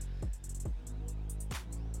 everybody.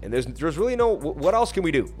 And there's really no... What else can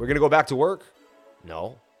we do? We're going to go back to work?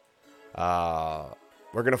 No.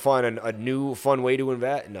 We're going to find a new fun way to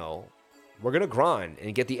invest? No. We're going to grind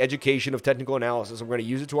and get the education of technical analysis, and we're going to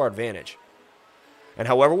use it to our advantage. And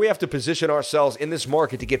however we have to position ourselves in this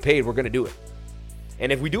market to get paid, we're going to do it.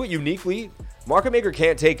 And if we do it uniquely, market maker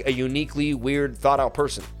can't take a uniquely weird, thought-out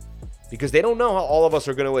person because they don't know how all of us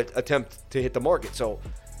are going to attempt to hit the market. So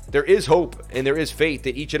there is hope and there is faith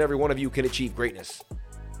that each and every one of you can achieve greatness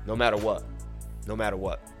no matter what. No matter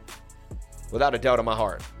what. Without a doubt in my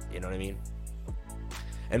heart. You know what I mean?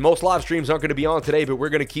 And most live streams aren't going to be on today, but we're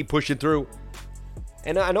going to keep pushing through.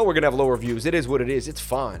 And I know we're going to have lower views. It is what it is. It's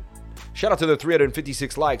fine. Shout out to the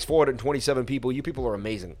 356 likes, 427 people. You people are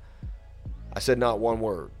amazing. I said not one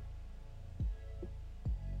word.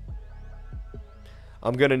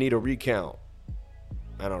 I'm going to need a recount.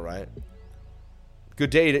 I know, right?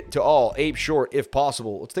 Good day to all. Ape Short, if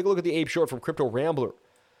possible. Let's take a look at the Ape Short from Crypto Rambler.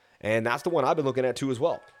 And that's the one I've been looking at too as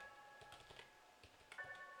well.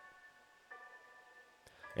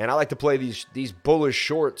 And I like to play these bullish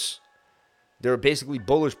shorts. They're basically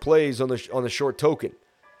bullish plays on the short token.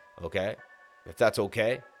 Okay? If that's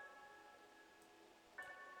okay.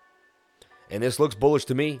 And this looks bullish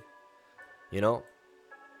to me.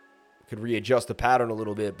 Could readjust the pattern a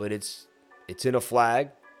little bit, but it's in a flag.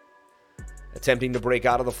 Attempting to break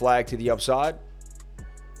out of the flag to the upside.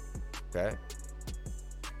 Okay?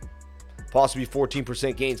 Possibly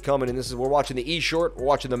 14% gains coming, and we're watching the E short, we're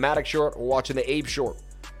watching the Matic short, we're watching the Abe short.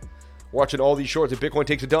 Watching all these shorts, if Bitcoin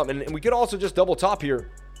takes a dump. And we could also just double top here.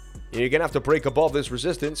 You're going to have to break above this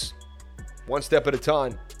resistance. One step at a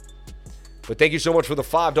time. But thank you so much for the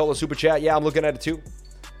 $5 super chat. Yeah, I'm looking at it too.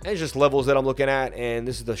 And it's just levels that I'm looking at. And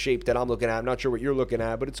this is the shape that I'm looking at. I'm not sure what you're looking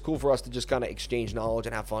at. But it's cool for us to just kind of exchange knowledge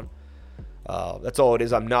and have fun. That's all it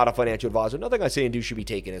is. I'm not a financial advisor. Nothing I say and do should be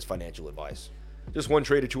taken as financial advice. Just one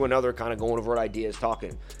trader to another, kind of going over ideas,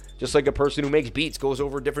 talking. Just like a person who makes beats goes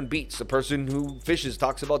over different beats. A person who fishes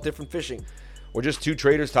talks about different fishing. Or just two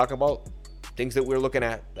traders talking about things that we're looking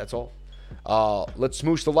at. That's all. Let's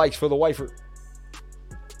smoosh the likes for the wifer.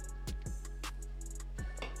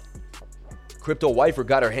 Crypto wifer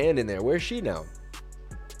got her hand in there. Where's she now?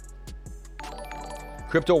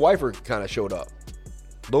 Crypto wifer kind of showed up.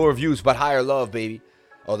 Lower views, but higher love, baby.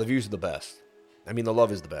 Oh, the views are the best. I mean, the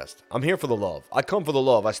love is the best. I'm here for the love. I come for the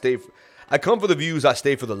love. I come for the views. I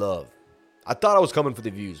stay for the love. I thought I was coming for the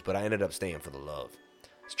views, but I ended up staying for the love.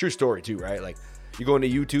 It's a true story too, right? Like, you go into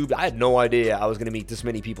YouTube, I had no idea I was going to meet this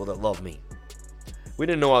many people that love me. We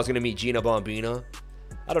didn't know I was going to meet Gina Bombina.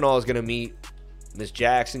 I don't know I was going to meet Miss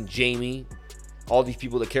Jackson, Jamie, all these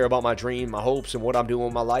people that care about my dream, my hopes, and what I'm doing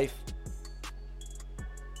with my life.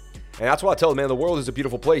 And that's why I tell them, man, the world is a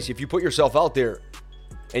beautiful place. If you put yourself out there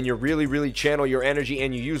and you really, really channel your energy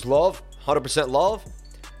and you use love, 100% love,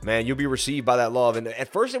 man, you'll be received by that love. And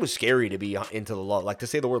at first it was scary to be into the love. Like, to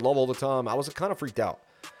say the word love all the time, I was kind of freaked out.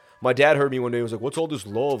 My dad heard me one day. He was like, "What's all this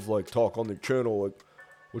love like talk on the channel? Like,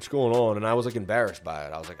 what's going on?" And I was like embarrassed by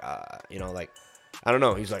it. I was like, like, I don't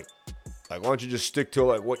know. He's like, why don't you just stick to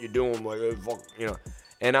like what you're doing, like, fuck,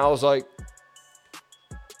 And I was like,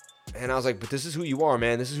 but this is who you are,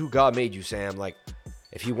 man. This is who God made you, Sam. Like,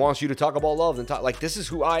 if He wants you to talk about love, then talk. Like, this is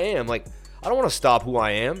who I am. Like, I don't want to stop who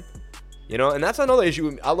I am, And that's another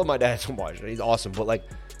issue. I love my dad so much. He's awesome, but like,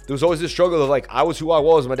 there was always this struggle of like, I was who I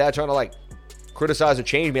was. My dad trying to like criticize or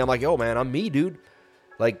change me. I'm like, yo, man, I'm me, dude.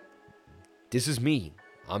 Like, this is me.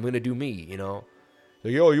 I'm gonna do me,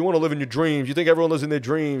 Like, yo, you want to live in your dreams. You think everyone lives in their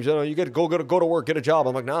dreams. You get to go to work, get a job.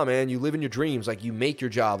 I'm like, nah, man, you live in your dreams. Like, you make your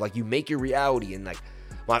job. Like, you make your reality. And like,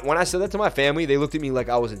 when I said that to my family, they looked at me like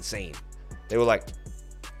I was insane. They were like,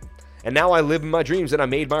 and now I live in my dreams and I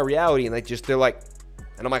made my reality. And they're like,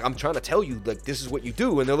 and I'm like, I'm trying to tell you, like, this is what you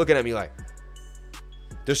do. And they're looking at me like,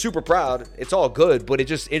 they're super proud. It's all good, but it's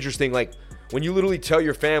just interesting. Like, when you literally tell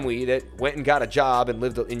your family that went and got a job and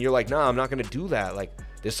lived, and you're like, nah, I'm not going to do that. Like,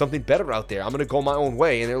 there's something better out there. I'm going to go my own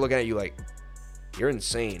way. And they're looking at you like, you're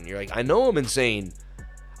insane. You're like, I know I'm insane.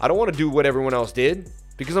 I don't want to do what everyone else did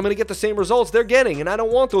because I'm going to get the same results they're getting. And I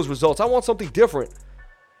don't want those results. I want something different.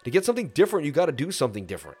 To get something different, you got to do something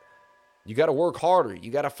different. You got to work harder.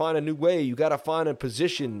 You got to find a new way. You got to find a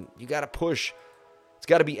position. You got to push. It's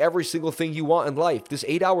got to be every single thing you want in life. This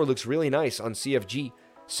 8-hour looks really nice on CFG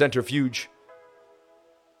Centrifuge.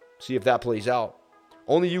 See if that plays out.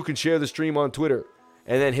 Only you can share the stream on Twitter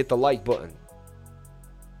and then hit the like button.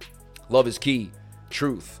 Love is key.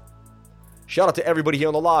 Truth. Shout out to everybody here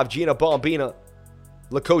on the live. Gina Bombina,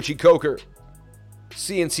 Lakochi Coker,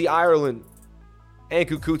 CNC Ireland,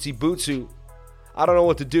 Anku Kutsi Butsu. I don't know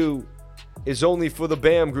what to do. Is only for the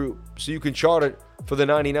BAM group, so you can chart it for the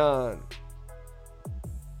 99.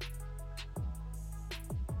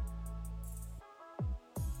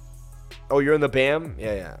 Oh, you're in the BAM?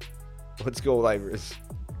 Yeah. Let's go, Livers.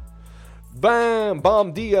 Bam!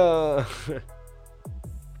 Bomb dia!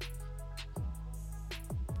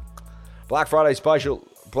 Black Friday special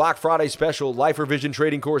Lifer Vision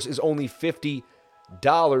trading course is only $50.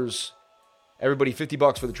 Everybody,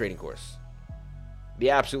 $50 for the trading course. Be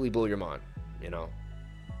absolutely blow your mind,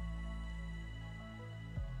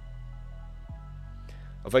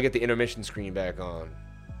 If I get the intermission screen back on,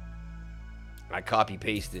 I copy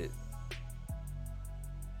paste it.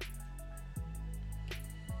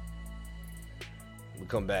 We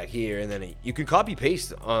come back here, and then you can copy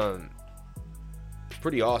paste on. It's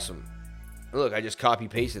pretty awesome. Look, I just copy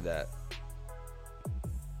pasted that.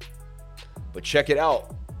 But check it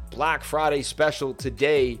out. Black Friday special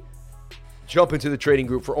today. Jump into the trading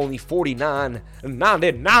group for only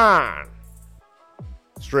 $49.99.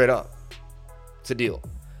 Straight up. It's a deal.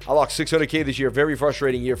 I lost $600K this year. Very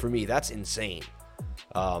frustrating year for me. That's insane.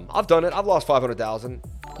 I've done it. I've lost $500,000.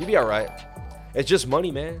 You'll be all right. It's just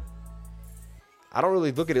money, man. I don't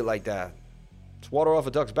really look at it like that. It's water off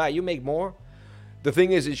a duck's back. You make more. The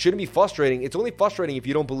thing is, it shouldn't be frustrating. It's only frustrating if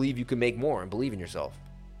you don't believe you can make more and believe in yourself.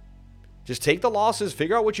 Just take the losses,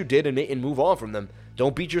 figure out what you did, and move on from them.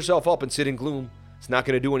 Don't beat yourself up and sit in gloom. It's not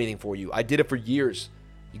going to do anything for you. I did it for years.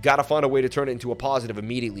 You got to find a way to turn it into a positive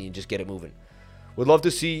immediately and just get it moving. Would love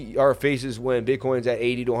to see our faces when Bitcoin's at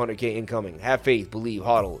 80 to 100K incoming. Have faith, believe,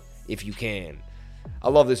 hodl, if you can. I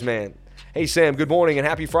love this man. Hey, Sam, good morning and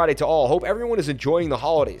happy Friday to all. Hope everyone is enjoying the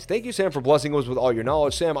holidays. Thank you, Sam, for blessing us with all your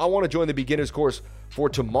knowledge. Sam, I want to join the beginner's course for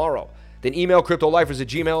tomorrow. Then email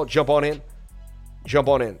cryptolifers@gmail. Jump on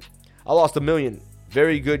in. I lost $1 million.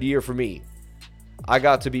 Very good year for me. I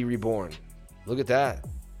got to be reborn. Look at that.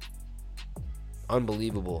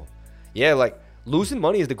 Unbelievable. Yeah, like losing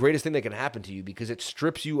money is the greatest thing that can happen to you because it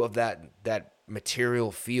strips you of that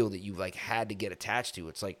material feel that you like had to get attached to.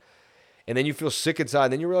 It's like, and then you feel sick inside.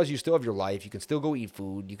 Then you realize you still have your life. You can still go eat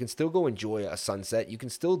food. You can still go enjoy a sunset. You can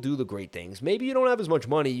still do the great things. Maybe you don't have as much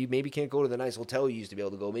money. You maybe can't go to the nice hotel you used to be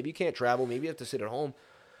able to go. Maybe you can't travel. Maybe you have to sit at home.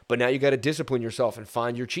 But now you got to discipline yourself and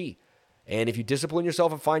find your chi. And if you discipline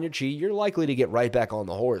yourself and find your chi, you're likely to get right back on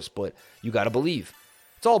the horse. But you got to believe.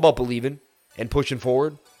 It's all about believing and pushing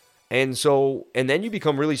forward. And then you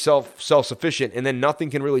become really self-sufficient, and then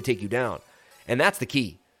nothing can really take you down. And that's the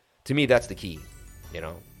key. To me, that's the key.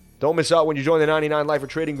 Don't miss out when you join the 99 Lifer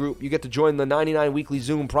Trading Group. You get to join the 99 weekly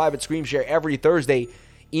Zoom private screen share every Thursday.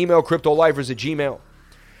 Email cryptolifers@gmail.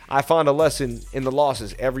 I find a lesson in the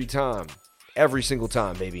losses every time. Every single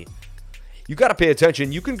time, baby. You got to pay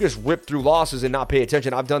attention. You can just rip through losses and not pay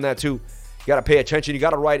attention. I've done that too. You got to pay attention. You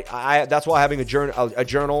got to write. That's why having a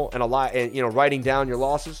journal and writing down your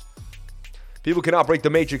losses. People cannot break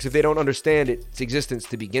the matrix if they don't understand its existence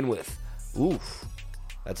to begin with. Oof,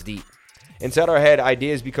 that's deep. Inside our head,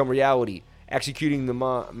 ideas become reality. executing the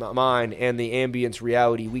mind and the ambience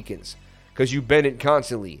reality weakens because you bend it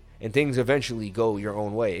constantly and things eventually go your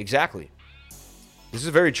own way. Exactly. This is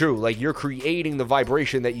very true. Like, you're creating the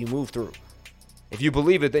vibration that you move through. If you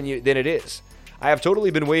believe it, then it is. I have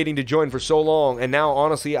totally been waiting to join for so long, and now,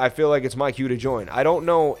 honestly, I feel like it's my cue to join. I don't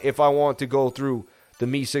know if I want to go through the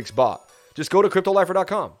Me6 bot. Just go to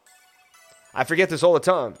CryptoLifer.com. I forget this all the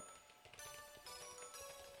time.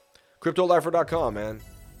 CryptoLifer.com, man.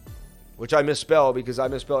 Which I misspell because I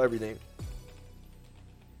misspell everything.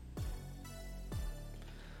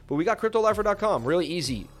 But we got CryptoLifer.com. Really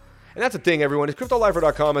easy. And that's the thing, everyone. It's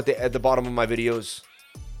CryptoLifer.com at the bottom of my videos.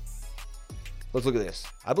 Let's look at this.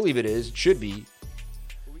 I believe it is. It should be.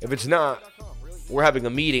 If it's not, we're having a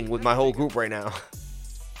meeting with my whole group right now.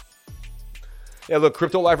 Yeah, look,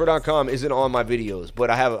 CryptoLifer.com isn't on my videos, but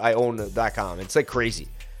I own the .com. It's like crazy.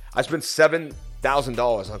 I spent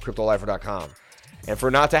 $7,000 on CryptoLifer.com. And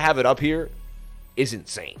for not to have it up here is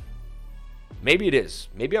insane. Maybe it is.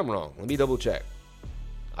 Maybe I'm wrong. Let me double check.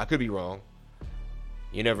 I could be wrong.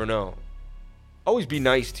 You never know. Always be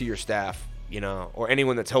nice to your staff, or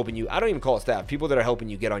anyone that's helping you. I don't even call it staff. People that are helping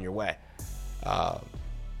you get on your way. That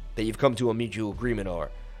you've come to a mutual agreement on.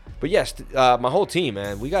 But yes, my whole team,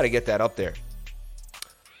 man, we got to get that up there.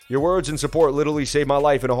 Your words and support literally saved my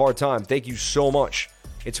life in a hard time. Thank you so much.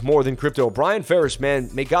 It's more than crypto. Brian Ferris, man,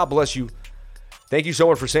 may God bless you. Thank you so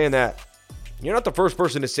much for saying that. You're not the first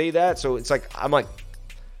person to say that, so it's like, I'm like,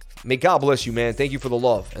 may God bless you, man. Thank you for the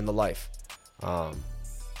love and the life.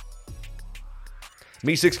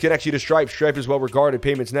 Me6 connects you to Stripe. Stripe is well-regarded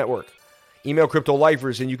payments network. Email Crypto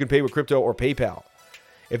Lifers, and you can pay with crypto or PayPal.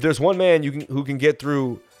 If there's one man who can get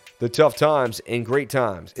through the tough times and great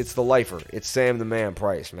times, it's the lifer. It's Sam the Man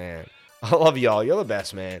Price, man. I love y'all. You're the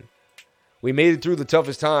best, man. We made it through the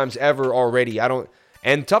toughest times ever already.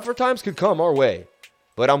 And tougher times could come our way,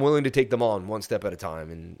 but I'm willing to take them on one step at a time,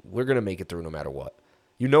 and we're going to make it through no matter what.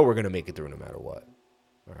 We're going to make it through no matter what.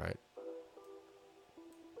 All right.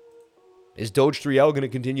 Is Doge 3L going to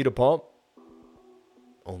continue to pump?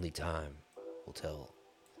 Only time will tell.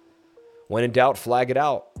 When in doubt, flag it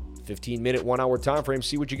out. 15-minute, 1-hour time frame.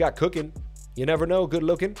 See what you got cooking. You never know. Good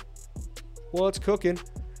looking. What's cooking?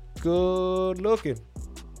 Good looking.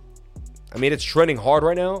 I mean, it's trending hard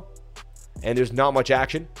right now, and there's not much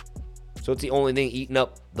action. So it's the only thing eating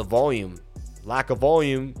up the volume. Lack of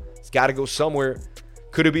volume. It's got to go somewhere.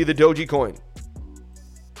 Could it be the Doji coin?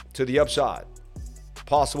 To the upside.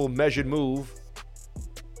 Possible measured move.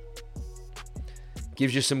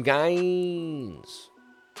 Gives you some gains.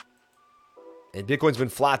 And Bitcoin's been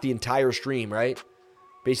flat the entire stream, right?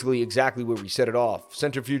 Basically exactly where we set it off.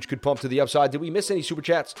 Centrifuge could pump to the upside. Did we miss any super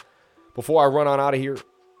chats before I run on out of here?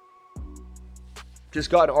 Just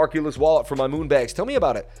got an Arculus wallet for my Moonbags. Tell me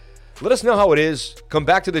about it. Let us know how it is. Come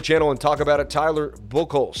back to the channel and talk about it. Tyler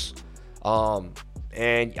Buchholz.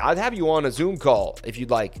 And I'd have you on a Zoom call if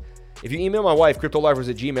you'd like. If you email my wife,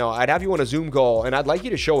 cryptolifers@gmail.com, I'd have you on a Zoom call, and I'd like you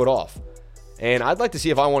to show it off. And I'd like to see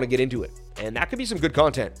if I want to get into it. And that could be some good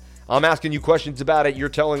content. I'm asking you questions about it. You're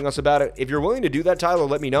telling us about it. If you're willing to do that, Tyler,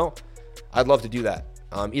 let me know. I'd love to do that.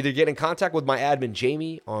 Either get in contact with my admin,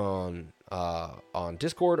 Jamie, on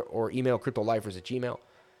Discord, or email cryptolifers@gmail.com.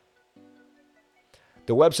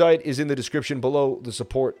 The website is in the description below the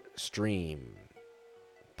support stream.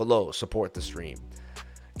 Below, support the stream.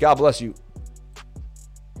 God bless you.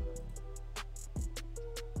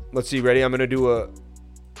 Let's see, ready? I'm going to do a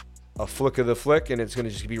flick of the flick, and it's going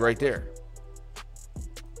to just be right there.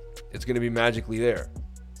 It's going to be magically there.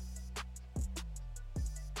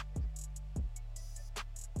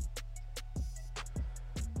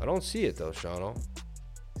 I don't see it, though, Shano.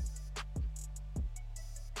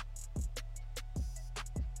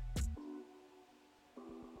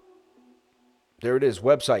 There it is,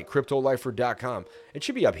 website, cryptolifer.com. It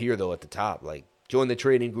should be up here, though, at the top. Like, join the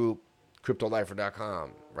trading group,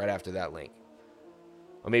 cryptolifer.com, right after that link.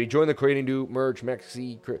 Or maybe join the trading group, merge,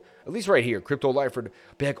 Mexi, at least right here, CryptoLifer,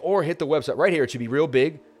 or hit the website. Right here, it should be real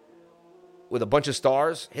big with a bunch of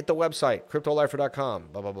stars. Hit the website, cryptolifer.com,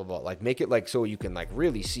 blah, blah, blah, blah. Like, make it like so you can like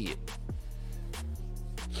really see it.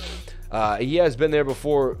 He has been there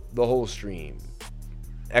before the whole stream.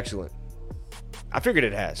 Excellent. I figured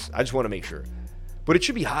it has. I just want to make sure. But it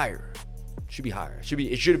should be higher. It should be higher. It should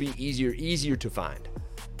be easier to find.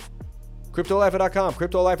 CryptoLifer.com,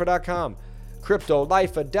 CryptoLifer.com,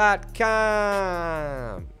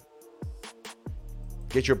 CryptoLifer.com.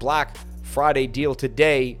 Get your Black Friday deal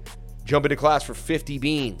today. Jump into class for 50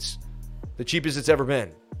 beans. The cheapest it's ever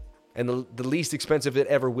been. And the least expensive it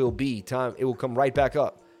ever will be. It will come right back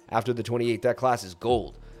up after the 28th. That class is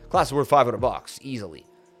gold. Class is worth $500 easily.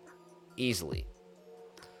 Easily.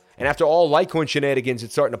 And after all Litecoin shenanigans,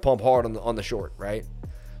 it's starting to pump hard on the short, right?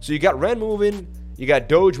 So you got Ren moving, you got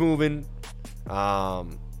Doge moving,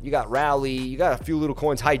 you got Rally, you got a few little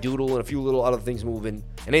coins, High Doodle, and a few little other things moving.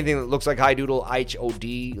 And anything that looks like High Doodle,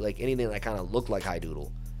 HOD, like anything that kind of looked like High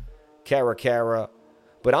Doodle. Kara.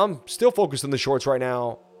 But I'm still focused on the shorts right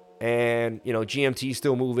now. And, GMT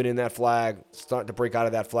still moving in that flag, starting to break out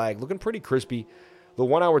of that flag, looking pretty crispy. The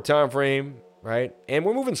 1 hour time frame, right? And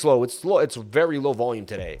we're moving slow. It's slow. It's very low volume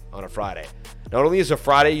today on a Friday. Not only is it a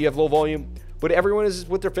Friday, you have low volume, but everyone is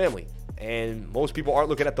with their family. And most people aren't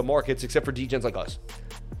looking at the markets except for degens like us.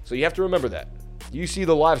 So you have to remember that. You see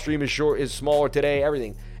the live stream is smaller today,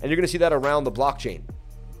 everything. And you're going to see that around the blockchain.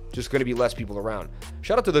 Just going to be less people around.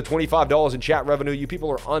 Shout out to the $25 in chat revenue. You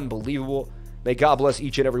people are unbelievable. May God bless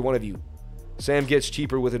each and every one of you. Sam gets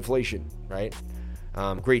cheaper with inflation, right?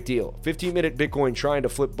 Great deal. 15-minute Bitcoin trying to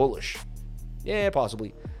flip bullish. Yeah,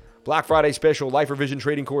 possibly. Black Friday special Life Revision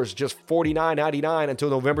trading course, just $49.99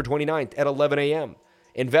 until November 29th at 11 a.m.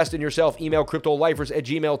 Invest in yourself. Email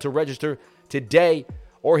cryptolifers@gmail to register today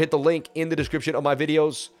or hit the link in the description of my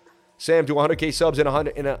videos. Sam, to 100K subs and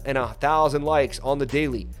 1,000 likes on the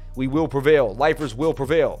daily. We will prevail. Lifers will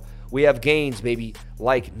prevail. We have gains, baby,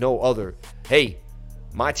 like no other. Hey,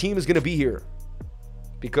 my team is going to be here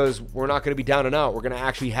because we're not going to be down and out. We're going to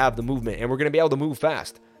actually have the movement, and we're going to be able to move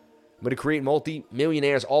fast. I'm going to create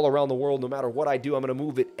multi-millionaires all around the world. No matter what I do, I'm going to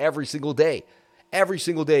move it every single day. Every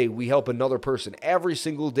single day, we help another person. Every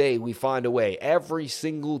single day, we find a way. Every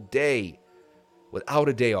single day, without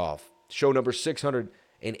a day off. Show number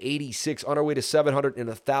 686, on our way to 700 and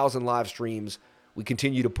 1,000 live streams. We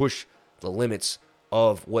continue to push the limits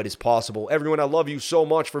of what is possible. Everyone, I love you so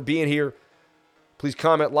much for being here. Please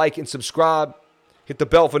comment, like, and subscribe. Hit the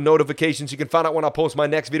bell for notifications. You can find out when I post my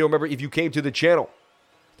next video. Remember, if you came to the channel,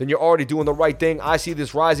 then you're already doing the right thing. I see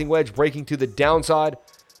this rising wedge breaking to the downside.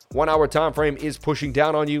 1 hour time frame is pushing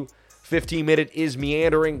down on you. 15-minute is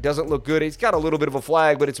meandering. Doesn't look good. It's got a little bit of a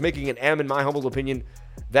flag, but it's making an M in my humble opinion.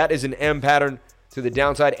 That is an M pattern to the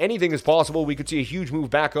downside. Anything is possible. We could see a huge move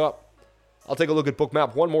back up. I'll take a look at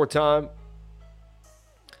Bookmap one more time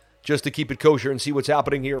just to keep it kosher and see what's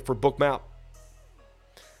happening here for Bookmap.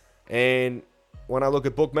 And when I look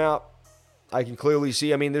at Bookmap, I can clearly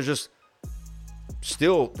see, there's just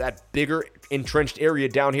still that bigger entrenched area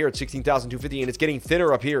down here at 16,250, and it's getting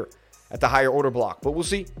thinner up here at the higher order block. But we'll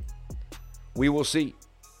see. We will see.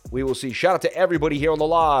 Shout out to everybody here on the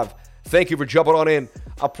live. Thank you for jumping on in.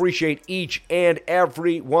 Appreciate each and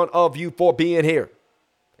every one of you for being here.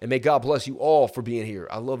 And may God bless you all for being here.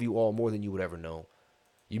 I love you all more than you would ever know.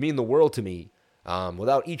 You mean the world to me.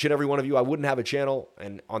 Without each and every one of you, I wouldn't have a channel.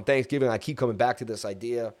 And on Thanksgiving, I keep coming back to this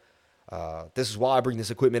idea. This is why I bring this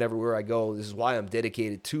equipment everywhere I go. This is why I'm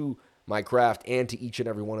dedicated to my craft and to each and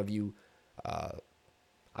every one of you.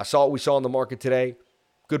 I saw what we saw in the market today.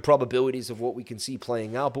 Good probabilities of what we can see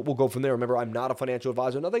playing out, but we'll go from there. Remember, I'm not a financial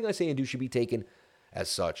advisor. Nothing I say and do should be taken as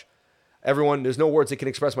such. Everyone, there's no words that can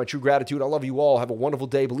express my true gratitude. I love you all. Have a wonderful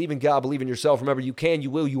day. Believe in God. Believe in yourself. Remember, you can, you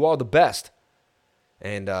will, you are the best.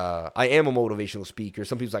 And I am a motivational speaker.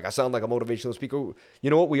 Some people's like, I sound like a motivational speaker. You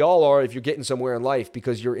know what? We all are if you're getting somewhere in life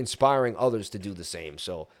because you're inspiring others to do the same.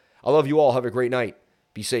 So I love you all. Have a great night.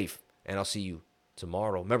 Be safe. And I'll see you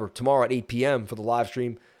tomorrow. Remember, tomorrow at 8 p.m. for the live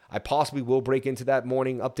stream. I possibly will break into that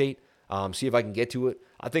morning update. See if I can get to it.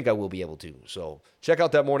 I think I will be able to. So check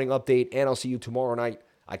out that morning update. And I'll see you tomorrow night.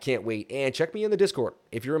 I can't wait. And check me in the Discord.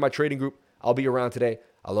 If you're in my trading group, I'll be around today.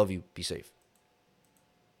 I love you. Be safe.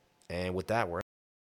 And with that, we're out.